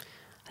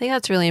 I think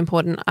that's really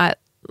important.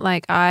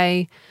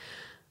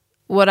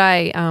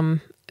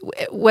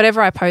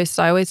 Whatever I post,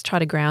 I always try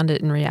to ground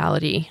it in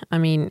reality. I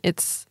mean,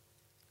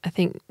 I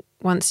think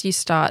once you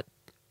start,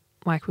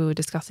 like we were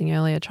discussing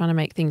earlier, trying to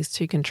make things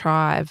too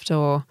contrived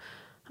or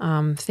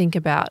think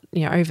about,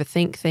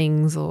 overthink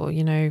things or,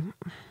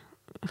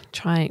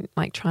 trying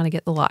to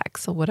get the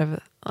likes or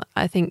whatever.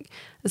 I think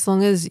as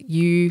long as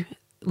you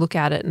look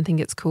at it and think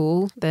it's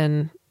cool,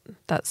 then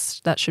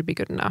that should be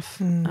good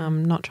enough.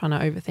 Not trying to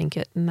overthink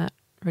it in that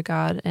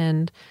regard.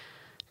 And,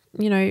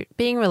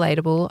 being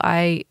relatable,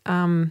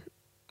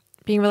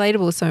 being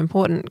relatable is so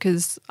important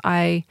because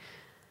I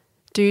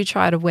do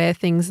try to wear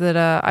things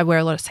I wear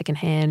a lot of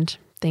secondhand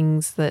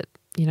things that,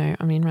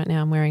 right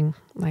now I'm wearing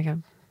like a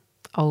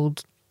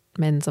old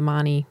men's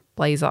Armani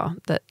blazer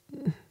that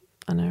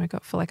I know I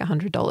got for like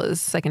 $100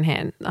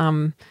 secondhand.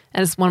 And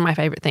it's one of my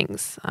favorite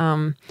things.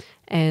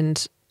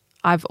 And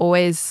I've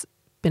always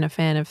been a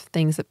fan of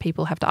things that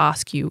people have to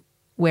ask you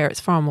where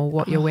it's from or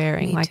what you're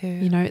wearing. Me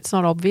too. It's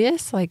not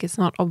obvious. Like it's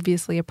not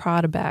obviously a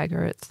Prada bag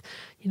or it's,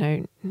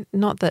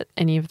 not that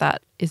any of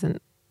that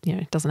isn't,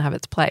 doesn't have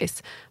its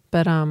place.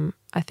 But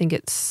I think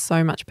it's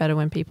so much better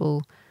when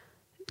people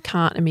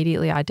can't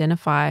immediately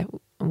identify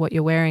what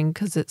you're wearing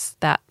because it's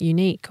that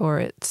unique or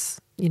it's,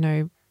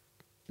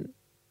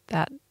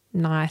 that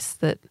nice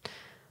that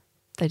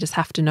they just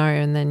have to know.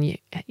 And then you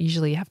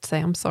usually have to say,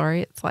 I'm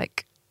sorry, it's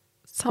like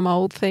some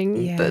old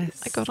thing that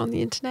I got on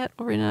the internet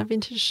or in a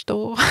vintage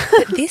store.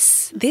 But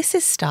this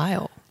is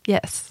style.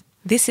 Yes.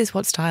 This is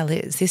what style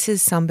is. This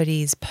is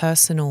somebody's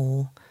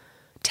personal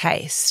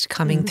taste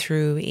coming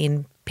through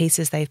in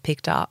pieces they've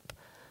picked up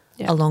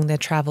along their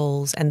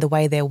travels and the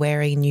way they're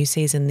wearing New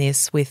Season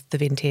this with the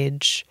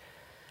vintage.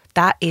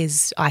 That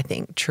is, I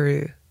think,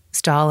 true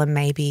style. And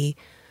maybe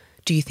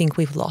do you think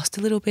we've lost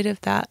a little bit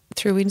of that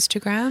through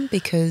Instagram?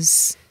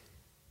 Because,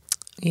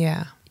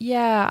 yeah.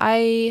 Yeah,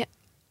 I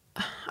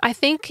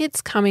think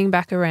it's coming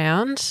back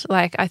around.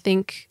 Like I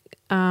think,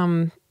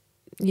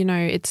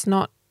 it's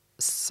not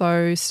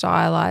so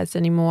stylized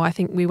anymore. I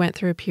think we went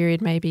through a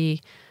period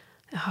maybe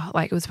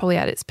it was probably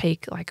at its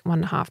peak like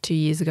 1.5, 2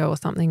 years ago or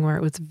something where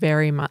it was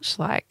very much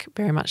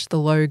the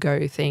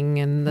logo thing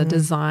and the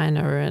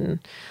designer and,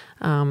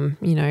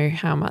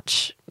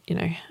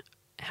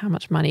 how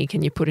much money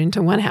can you put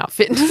into one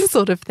outfit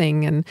sort of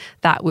thing, and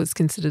that was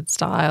considered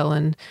style.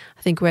 And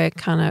I think we're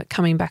kind of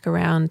coming back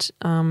around,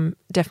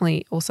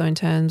 definitely also in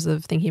terms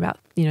of thinking about,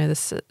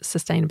 the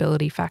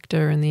sustainability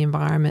factor and the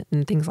environment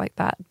and things like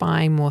that,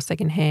 buying more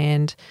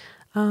secondhand,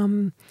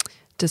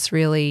 just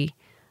really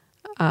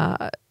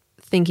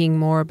thinking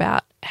more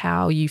about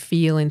how you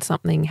feel in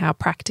something, how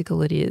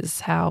practical it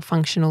is, how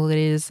functional it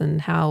is,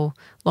 and how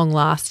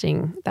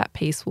long-lasting that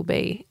piece will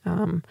be.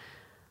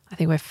 I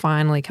think we're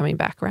finally coming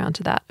back around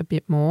to that a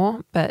bit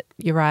more. But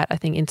you're right, I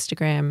think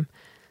Instagram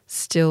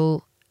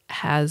still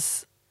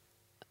has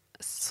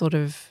sort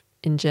of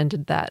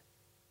engendered that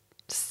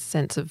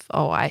sense of,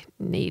 I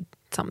need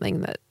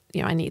something that,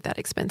 I need that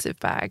expensive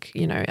bag.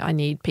 I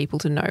need people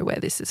to know where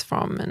this is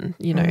from and,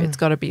 it's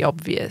got to be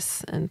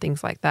obvious and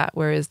things like that.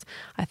 Whereas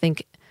I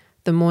think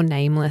the more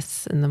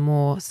nameless and the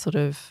more sort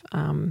of,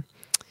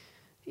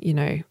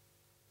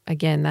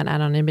 again, that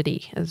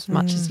anonymity as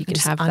much as you can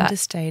have that.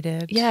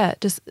 Understated. Yeah,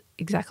 just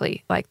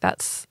exactly. Like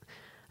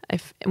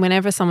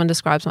whenever someone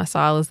describes my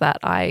style as that,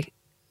 I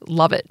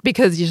love it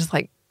because you're just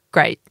like,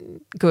 great,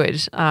 good.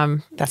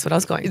 That's what I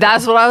was going for.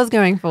 That's what I was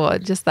going for.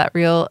 Just that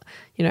real,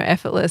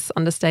 effortless,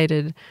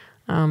 understated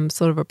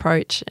sort of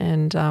approach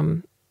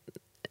and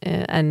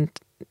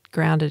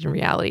grounded in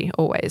reality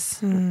always.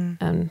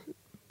 And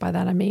by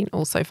that I mean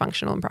also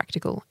functional and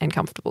practical and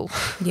comfortable.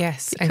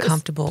 Yes, and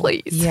comfortable.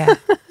 Please. Yeah.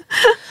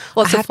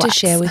 I have to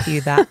share with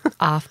you that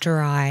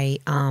after I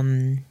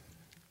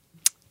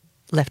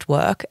left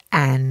work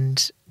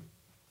and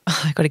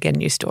I got to get a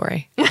new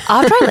story.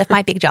 After I left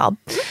my big job,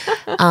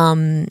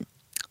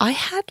 I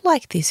had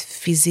like this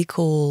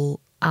physical,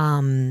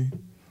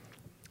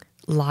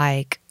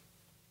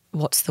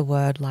 what's the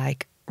word,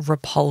 like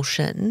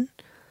repulsion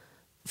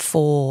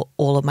for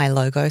all of my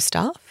logo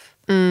stuff.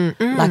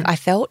 Like I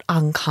felt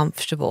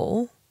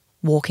uncomfortable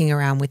walking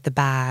around with the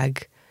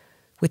bag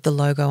with the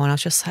logo and I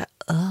was just like,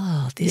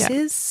 oh, this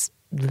is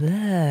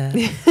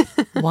bleh.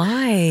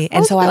 Why?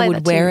 And so I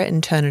would wear it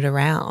and turn it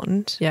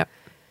around. Yep.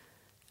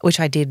 which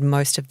I did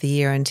most of the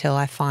year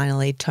until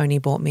Tony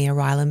bought me a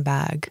Ryland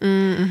bag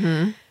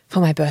for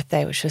my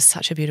birthday, which was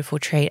such a beautiful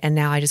treat. And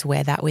now I just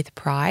wear that with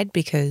pride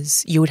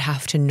because you would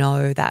have to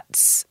know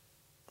that's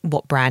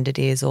what brand it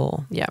is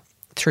or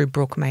through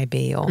Brooke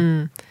maybe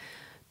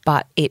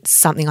but it's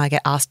something I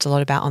get asked a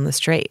lot about on the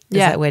street. Is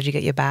that, where'd you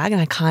get your bag? And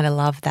I kind of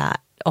love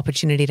that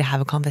opportunity to have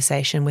a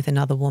conversation with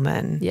another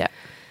woman. Yeah.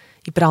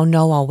 But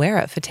I'll wear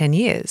it for 10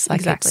 years.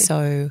 Like exactly. It's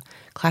so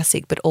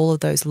classic. But all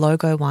of those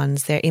logo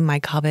ones, they're in my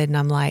cupboard and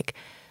I'm like,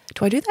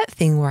 do I do that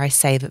thing where I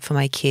save it for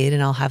my kid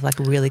and I'll have like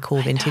really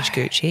cool vintage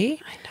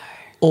Gucci? I know.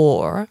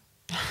 Or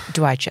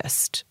do I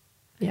just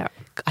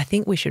I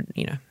think we should,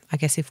 I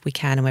guess if we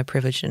can and we're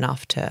privileged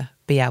enough to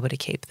be able to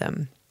keep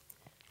them.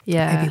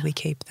 Yeah. Maybe we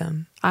keep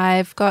them.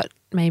 I've got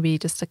maybe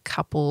just a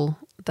couple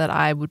that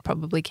I would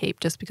probably keep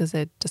just because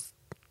they're just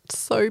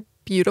so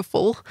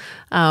beautiful.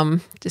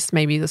 Just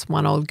maybe this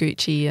one old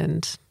Gucci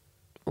and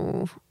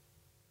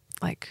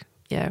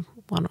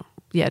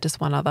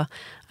just one other.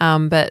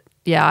 But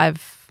yeah,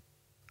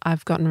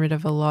 I've gotten rid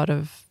of a lot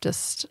of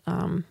just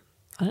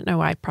I don't know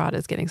why Prada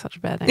is getting such a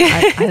bad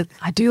name.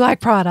 I do like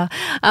Prada.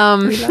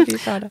 We love you,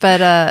 Prada.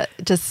 But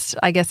just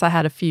I guess I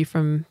had a few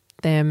from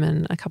them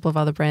and a couple of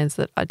other brands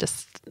that I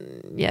just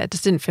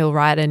didn't feel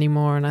right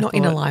anymore. And I Not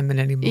in alignment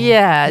anymore.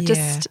 Yeah,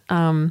 just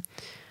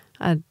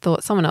I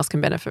thought someone else can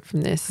benefit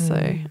from this.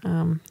 So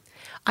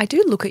I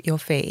do look at your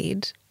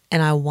feed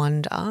and I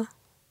wonder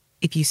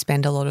if you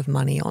spend a lot of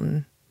money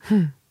on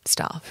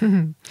stuff.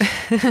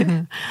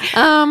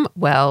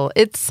 Well,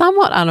 it's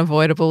somewhat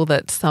unavoidable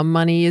that some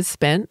money is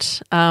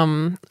spent,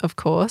 of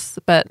course,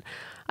 but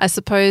I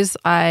suppose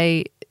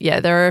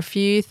there are a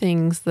few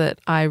things that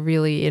I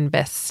really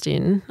invest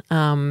in.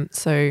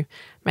 So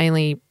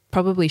mainly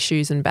probably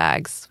shoes and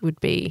bags would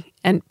be,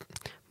 and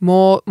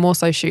more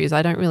so shoes.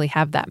 I don't really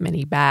have that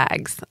many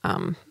bags,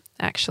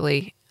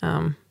 actually.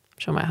 I'm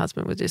sure my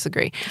husband would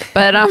disagree,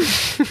 but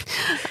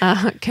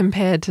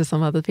compared to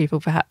some other people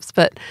perhaps.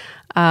 But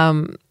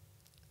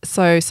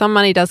so some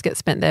money does get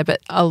spent there, but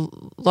a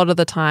lot of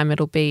the time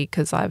it'll be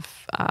because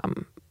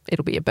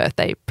it'll be a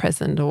birthday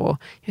present or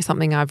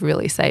something I've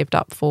really saved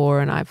up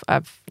for, and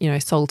I've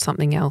sold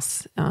something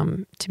else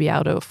to be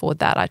able to afford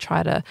that. I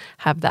try to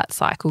have that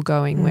cycle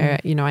going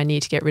where I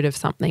need to get rid of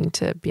something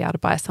to be able to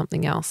buy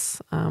something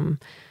else,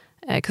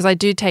 because I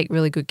do take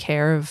really good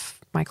care of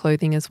my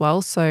clothing as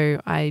well. So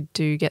I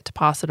do get to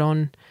pass it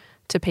on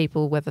to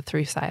people, whether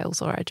through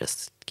sales or I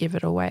just give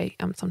it away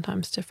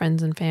sometimes to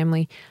friends and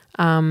family.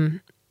 So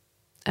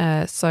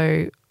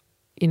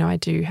I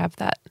do have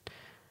that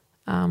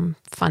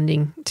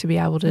funding to be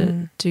able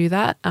to do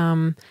that.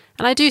 And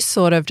I do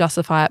sort of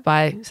justify it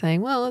by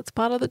saying, well, it's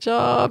part of the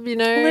job, Well,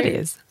 it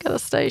is. Got to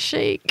stay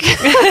chic.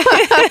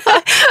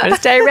 Got to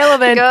stay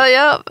relevant.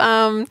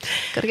 Got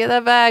to get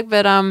that bag.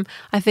 But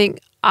I think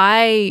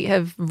I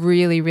have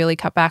really, really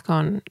cut back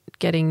on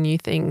getting new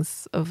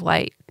things of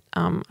late,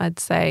 I'd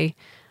say,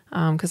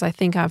 because I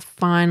think I'm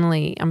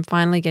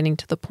finally getting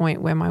to the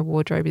point where my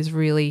wardrobe is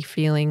really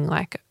feeling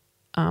like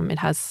it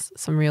has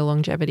some real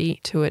longevity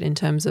to it in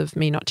terms of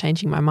me not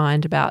changing my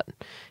mind about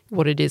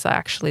what it is I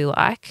actually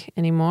like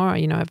anymore.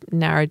 I've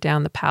narrowed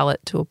down the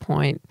palette to a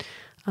point,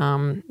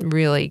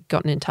 really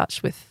gotten in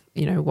touch with,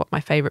 what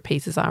my favorite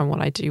pieces are and what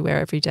I do wear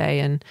every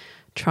day, and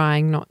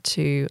trying not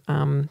to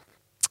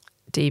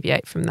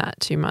deviate from that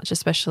too much,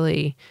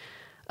 especially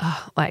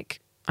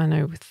I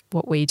know with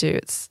what we do,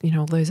 it's,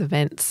 all those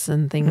events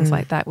and things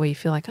like that where you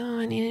feel like, oh,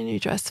 I need a new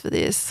dress for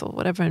this or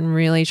whatever, and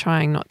really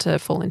trying not to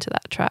fall into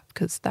that trap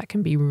because that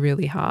can be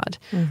really hard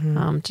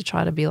to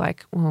try to be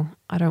like, well,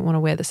 I don't want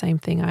to wear the same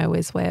thing I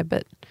always wear.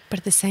 But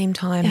at the same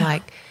time,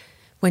 like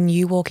when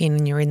you walk in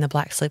and you're in the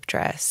black slip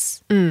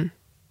dress,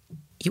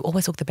 you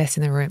always look the best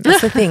in the room.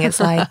 That's the thing. It's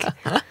like...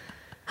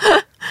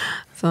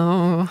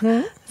 So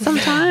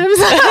sometimes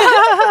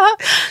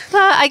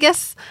I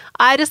guess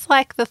I just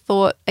like the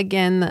thought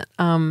again that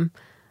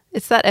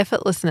it's that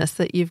effortlessness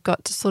that you've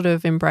got to sort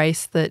of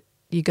embrace, that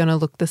you're going to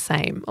look the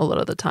same a lot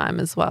of the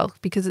time as well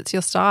because it's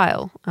your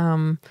style,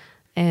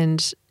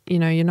 and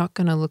you're not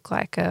going to look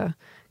like a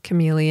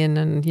chameleon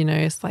and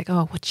it's like,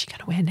 oh, what's she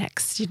going to wear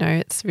next?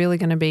 It's really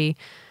going to be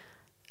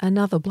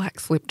another black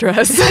slip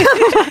dress.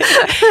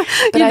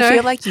 But I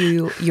feel like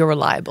you're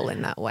reliable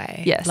in that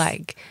way. Yes.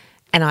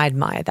 And I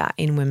admire that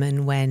in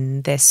women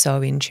when they're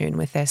so in tune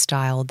with their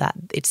style that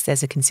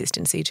there's a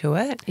consistency to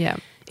it. Yeah.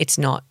 It's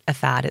not a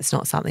fad. It's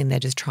not something they're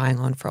just trying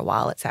on for a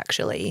while. It's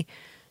actually,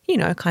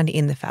 kind of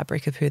in the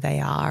fabric of who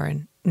they are,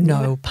 and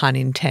no pun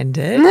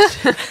intended.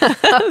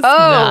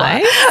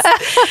 Nice.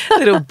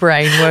 Little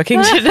brain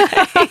working today.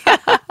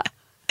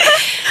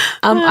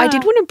 I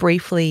did want to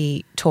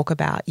briefly talk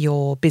about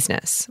your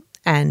business,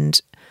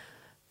 and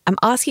I'm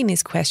asking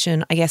this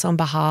question, I guess, on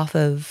behalf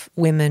of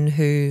women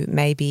who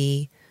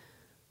maybe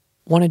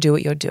want to do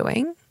what you're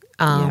doing,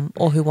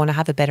 or who want to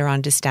have a better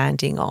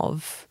understanding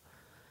of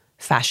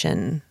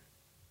fashion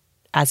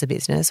as a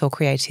business or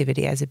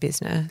creativity as a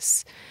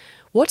business.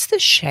 What's the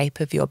shape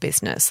of your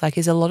business?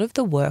 Is a lot of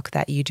the work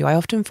that you do, I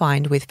often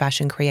find with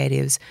fashion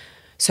creatives,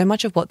 so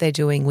much of what they're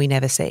doing we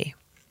never see.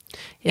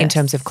 in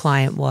terms of Yes.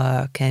 client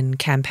work and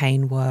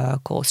campaign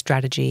work or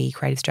strategy,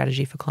 creative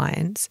strategy for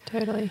clients,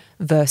 Totally.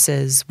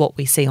 versus what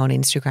we see on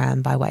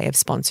Instagram by way of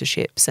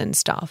sponsorships and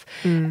stuff.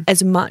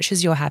 As much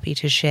as you're happy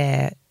to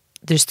share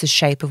just the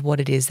shape of what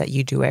it is that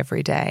you do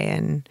every day.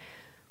 And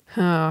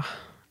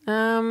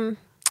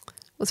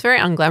It's very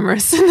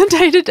unglamorous in the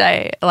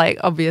day-to-day. Like,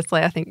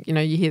 obviously, I think, you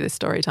hear this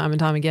story time and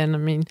time again. I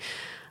mean,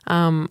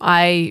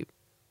 I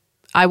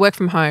work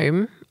from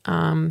home,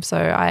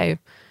 so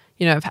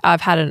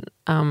I've had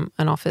an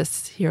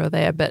office here or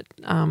there, but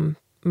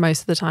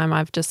most of the time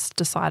I've just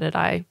decided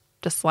I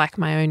just like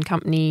my own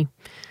company,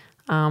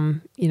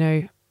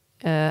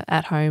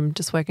 at home,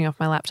 just working off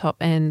my laptop.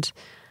 And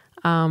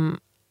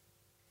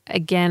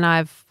again,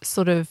 I've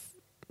sort of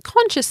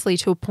consciously,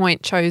 to a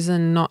point,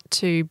 chosen not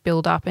to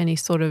build up any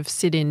sort of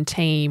sit-in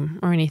team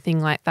or anything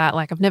like that.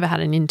 Like, I've never had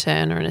an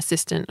intern or an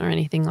assistant or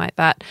anything like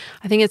that.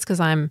 I think it's because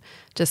I'm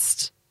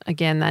just,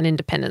 again, that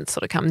independence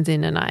sort of comes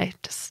in, and I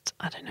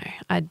don't know.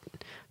 I'd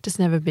just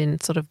never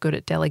been sort of good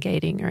at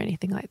delegating or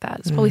anything like that.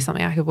 It's probably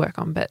something I could work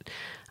on, but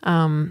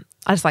I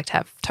just like to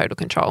have total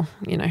control,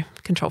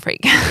 control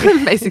freak,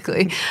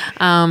 basically.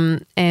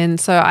 And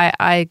so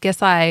I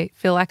guess I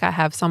feel like I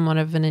have somewhat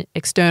of an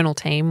external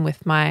team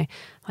with my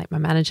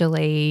manager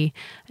Lee,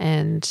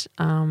 and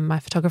my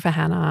photographer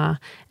Hannah,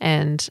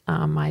 and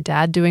my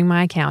dad doing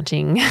my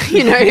accounting.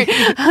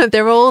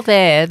 They're all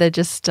there. They're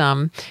just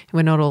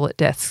we're not all at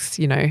desks,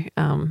 in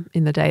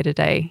the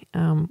day-to-day,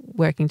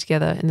 working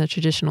together in the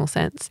traditional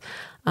sense.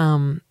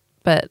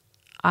 But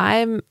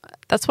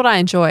that's what I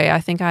enjoy. I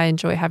think I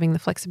enjoy having the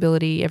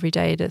flexibility every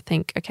day to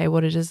think, okay,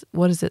 what is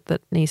it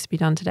that needs to be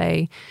done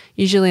today?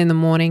 Usually in the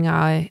morning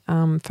I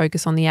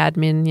focus on the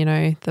admin,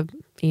 the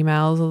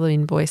emails or the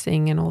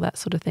invoicing and all that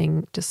sort of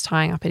thing, just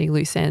tying up any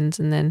loose ends.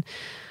 And then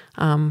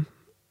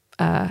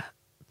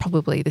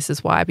probably this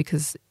is why,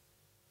 because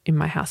in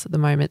my house at the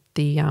moment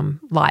the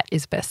light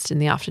is best in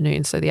the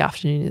afternoon. So the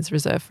afternoon is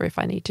reserved for if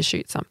I need to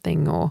shoot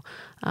something, or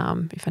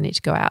if I need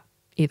to go out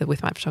either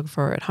with my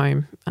photographer or at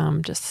home,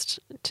 just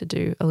to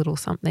do a little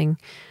something.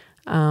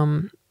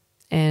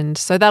 And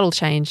so that'll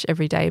change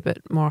every day, but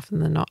more often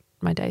than not,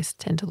 my days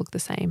tend to look the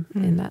same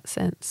in that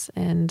sense.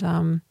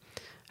 And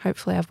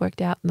hopefully I've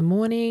worked out in the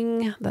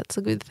morning. That's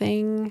a good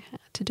thing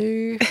to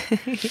do.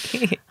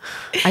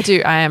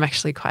 I am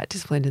actually quite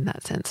disciplined in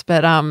that sense.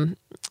 But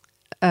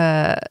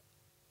my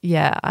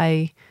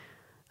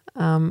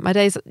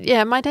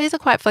days are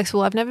quite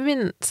flexible. I've never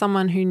been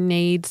someone who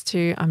needs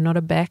to. I'm not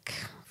a Beck,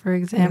 for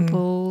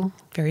example.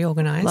 Very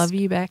organised. Love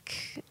you, Beck.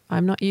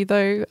 I'm not you,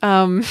 though.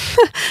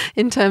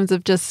 In terms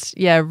of just,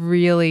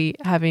 really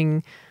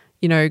having,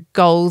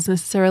 goals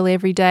necessarily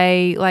every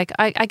day. Like,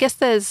 I guess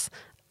there's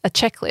a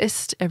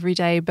checklist every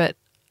day, but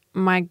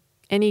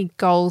any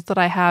goals that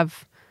I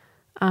have,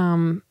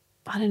 I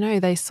don't know,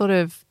 they're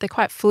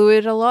quite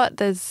fluid a lot.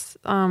 There's,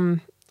 I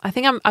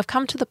think I've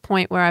come to the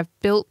point where I've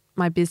built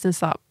my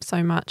business up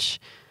so much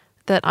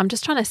that I'm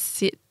just trying to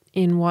sit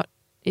in what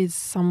is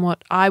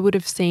somewhat I would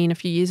have seen a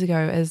few years ago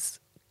as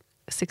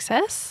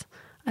success,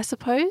 I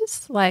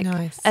suppose. Like,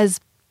 nice. As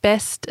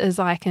best as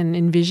I can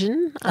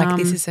envision. Like,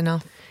 this is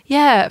enough.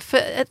 Yeah, for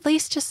at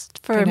least just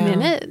for a now.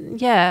 minute.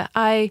 Yeah,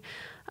 I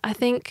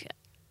think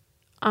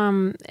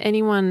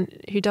anyone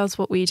who does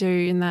what we do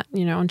in that,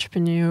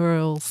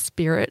 entrepreneurial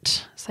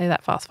spirit, say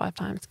that fast 5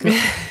 times because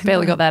I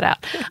barely got that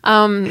out.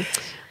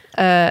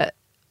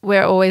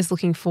 We're always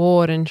looking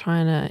forward and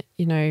trying to,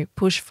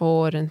 push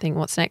forward and think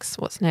what's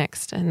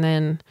next. And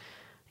then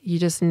you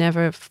just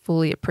never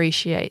fully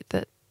appreciate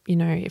that,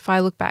 if I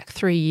look back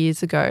 3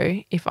 years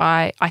ago, if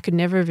I could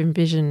never have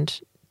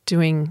envisioned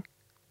doing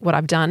what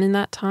I've done in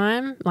that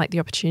time, like the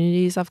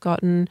opportunities I've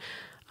gotten,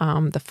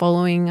 the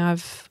following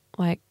I've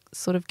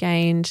sort of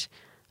gained,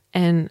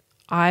 and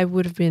I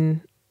would have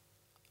been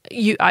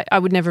I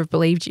would never have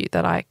believed you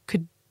that I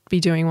could be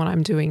doing what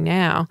I'm doing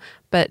now,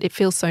 but it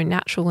feels so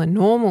natural and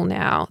normal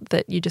now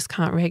that you just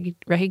can't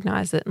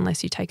recognize it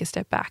unless you take a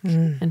step back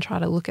and try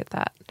to look at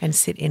that and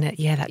sit in it.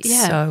 Yeah,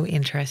 that's so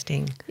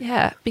interesting.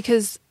 Yeah,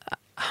 because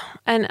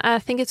and I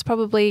think it's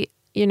probably,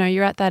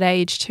 you're at that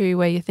age too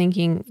where you're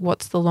thinking,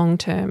 what's the long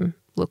term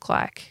look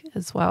like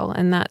as well?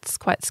 And that's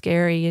quite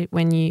scary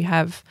when you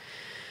have,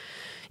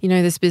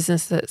 this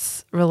business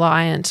that's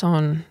reliant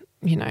on,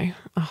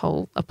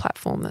 a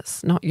platform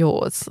that's not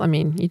yours. I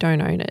mean, you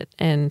don't own it,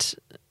 and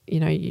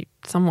you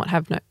somewhat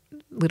have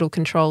little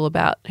control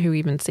about who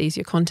even sees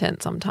your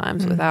content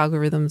sometimes with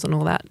algorithms and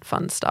all that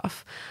fun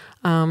stuff.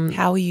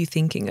 How are you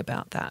thinking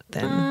about that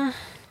then?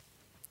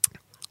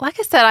 Like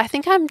I said, I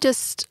think I'm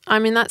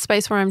in that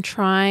space where I'm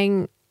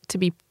trying to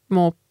be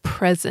more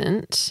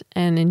present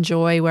and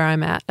enjoy where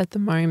I'm at the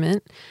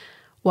moment,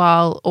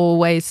 while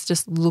always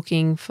just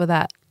looking for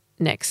that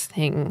next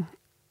thing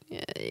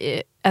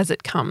as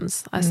it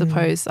comes, I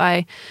suppose.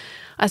 I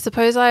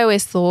suppose I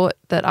always thought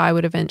that I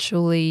would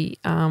eventually,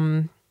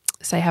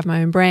 say, have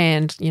my own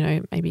brand,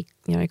 maybe,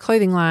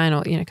 clothing line,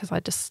 or, because I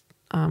just,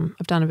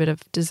 I've done a bit of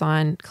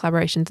design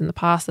collaborations in the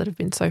past that have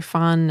been so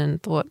fun,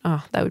 and thought,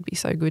 oh, that would be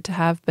so good to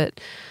have. But,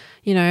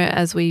 you know,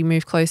 as we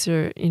move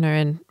closer, you know,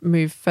 and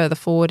move further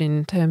forward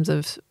in terms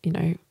of, you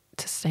know,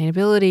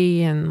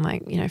 sustainability and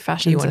like, you know,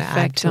 fashion's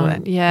effect on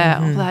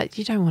all that,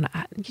 you don't want to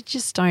add, you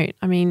just don't.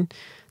 I mean,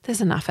 there's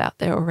enough out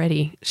there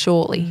already,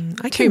 surely.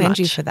 I commend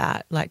you for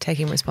that, like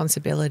taking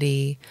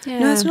responsibility. Yeah.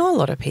 No, there's not a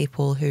lot of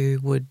people who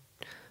would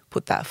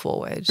put that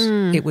forward.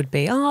 It would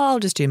be, I'll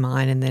just do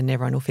mine and then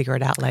everyone will figure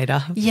it out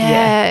later.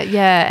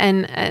 Yeah.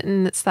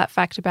 And it's that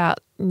fact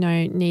about, you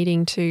know,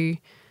 needing to,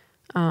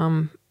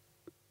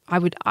 I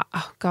would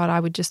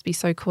just be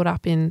so caught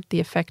up in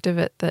the effect of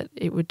it that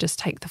it would just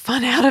take the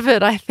fun out of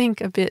it, I think,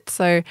 a bit.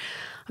 So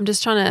I'm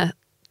just trying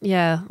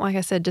to, like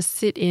I said, just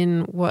sit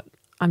in what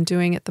I'm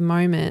doing at the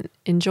moment,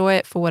 enjoy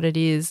it for what it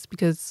is,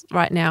 because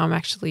right now I'm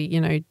actually,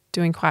 you know,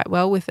 doing quite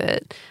well with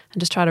it,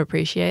 and just try to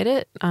appreciate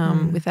it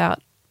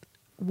without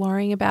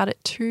worrying about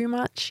it too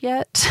much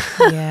yet.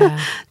 Yeah.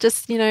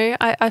 Just, you know,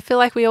 I feel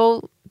like we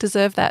all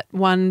deserve that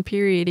one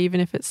period, even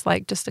if it's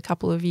like just a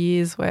couple of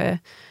years where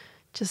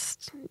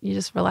you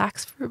just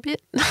relax for a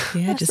bit.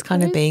 Yeah, just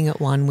kind of being at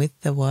one with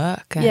the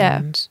work.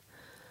 And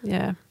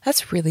yeah.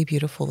 That's really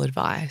beautiful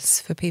advice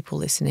for people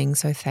listening.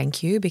 So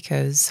thank you,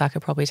 because I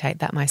could probably take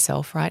that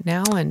myself right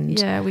now. And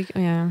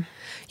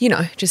you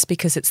know, just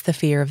because it's the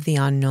fear of the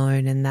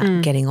unknown and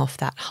that getting off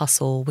that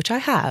hustle, which I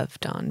have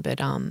done,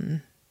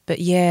 but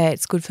yeah,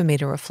 it's good for me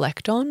to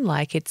reflect on.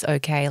 Like, it's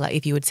okay. Like,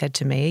 if you had said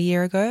to me a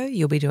year ago,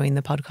 you'll be doing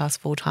the podcast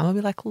full time, I'd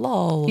be like,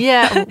 lol.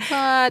 Yeah,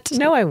 what?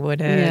 No, I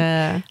wouldn't.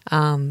 Yeah.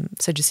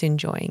 So just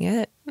enjoying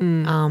it.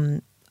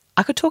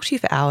 I could talk to you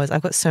for hours.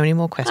 I've got so many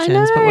more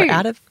questions, but we're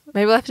out of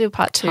maybe we'll have to do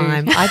part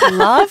time. 2. I'd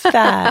love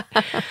that.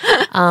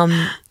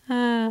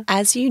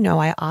 As you know,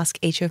 I ask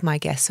each of my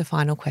guests a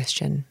final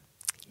question.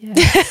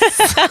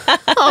 Yes.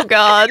 Oh,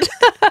 God.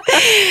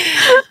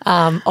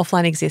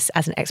 Offline exists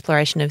as an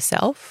exploration of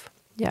self.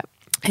 Yep.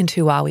 And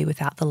who are we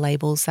without the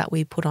labels that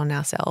we put on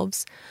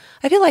ourselves?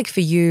 I feel like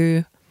for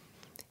you,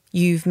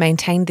 you've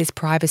maintained this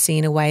privacy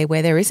in a way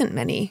where there isn't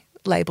many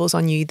labels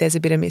on you. There's a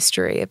bit of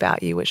mystery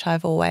about you, which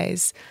I've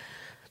always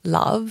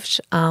loved.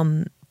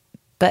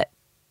 But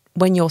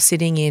when you're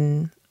sitting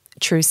in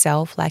true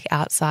self, like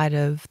outside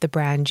of the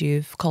brand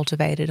you've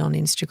cultivated on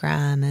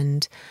Instagram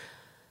and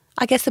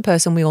I guess the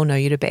person we all know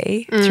you to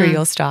be through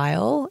your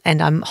style,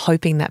 and I'm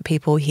hoping that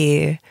people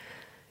hear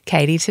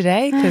Katie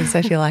today, because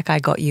I feel like I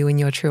got you in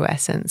your true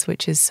essence,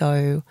 which is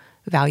so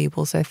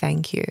valuable. So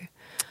thank you.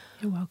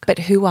 You're welcome. But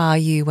who are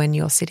you when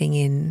you're sitting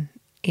in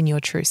your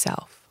true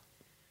self?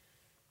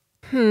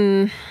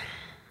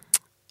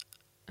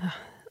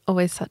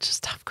 Always such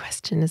a tough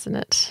question, isn't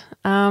it?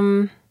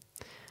 I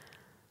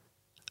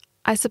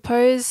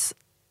suppose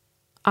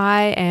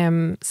I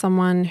am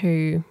someone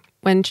who,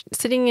 when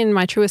sitting in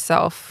my truest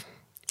self,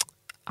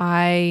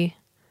 I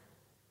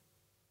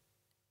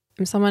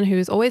am someone who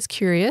is always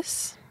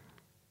curious,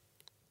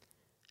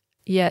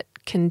 yet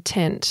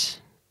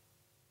content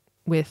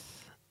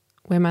with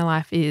where my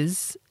life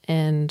is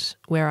and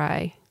where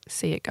I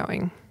see it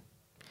going.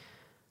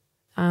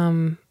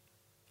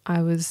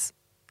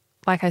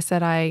 Like I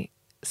said, I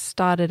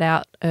started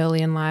out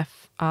early in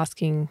life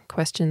asking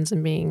questions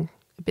and being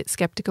a bit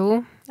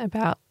skeptical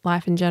about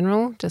life in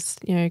general, just,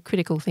 you know,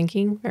 critical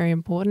thinking, very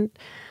important.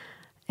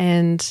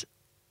 And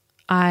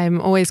I'm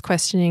always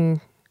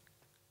questioning,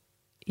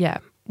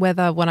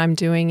 whether what I'm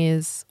doing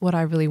is what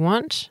I really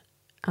want.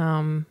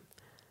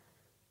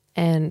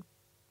 And,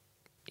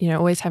 you know,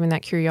 always having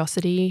that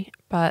curiosity,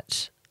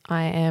 but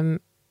I am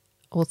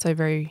also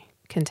very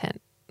content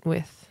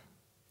with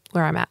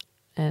where I'm at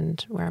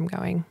and where I'm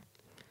going.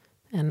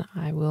 And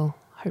I will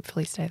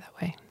hopefully stay that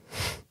way.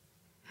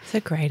 It's a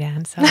great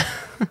answer.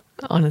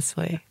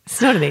 Honestly,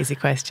 it's not an easy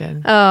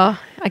question. Oh,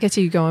 I guess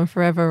you go on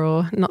forever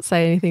or not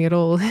say anything at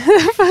all.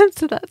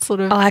 So that sort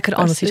of. I could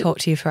honestly talk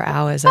to you for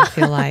hours. I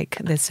feel like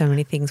there's so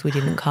many things we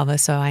didn't cover.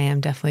 So I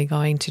am definitely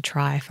going to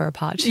try for a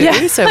part 2.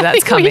 Yeah, so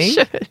that's coming.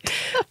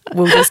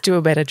 We'll just do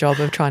a better job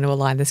of trying to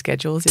align the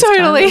schedules.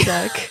 Totally.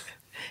 Like,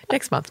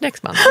 next month.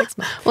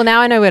 Well, now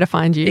I know where to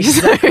find you.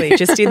 Exactly.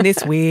 Just in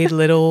this weird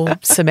little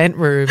cement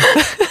room.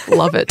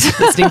 Love it.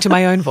 Listening to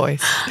my own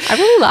voice. I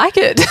really like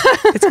it.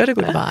 It's got a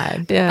good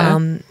vibe.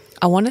 Yeah.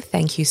 I want to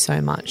thank you so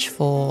much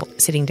for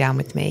sitting down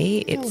with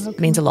me. It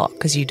means a lot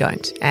because you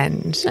don't.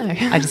 And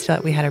I just feel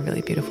like we had a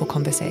really beautiful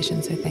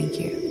conversation. So thank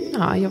you.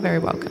 Oh, you're very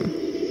welcome.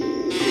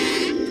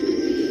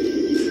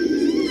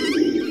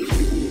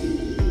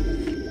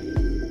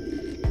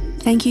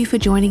 Thank you for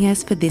joining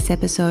us for this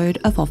episode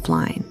of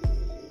Offline.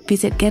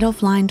 Visit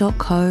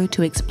getoffline.co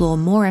to explore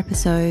more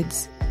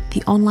episodes,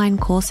 the online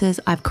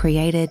courses I've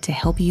created to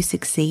help you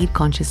succeed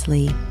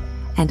consciously,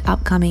 and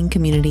upcoming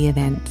community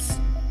events.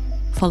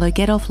 Follow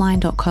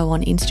getoffline.co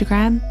on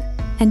Instagram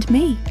and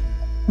me.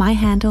 My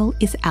handle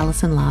is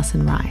Alison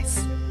Larson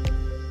Rice.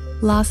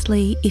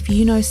 Lastly, if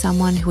you know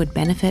someone who would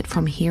benefit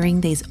from hearing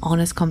these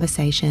honest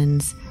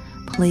conversations,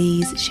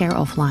 please share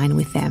Offline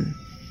with them.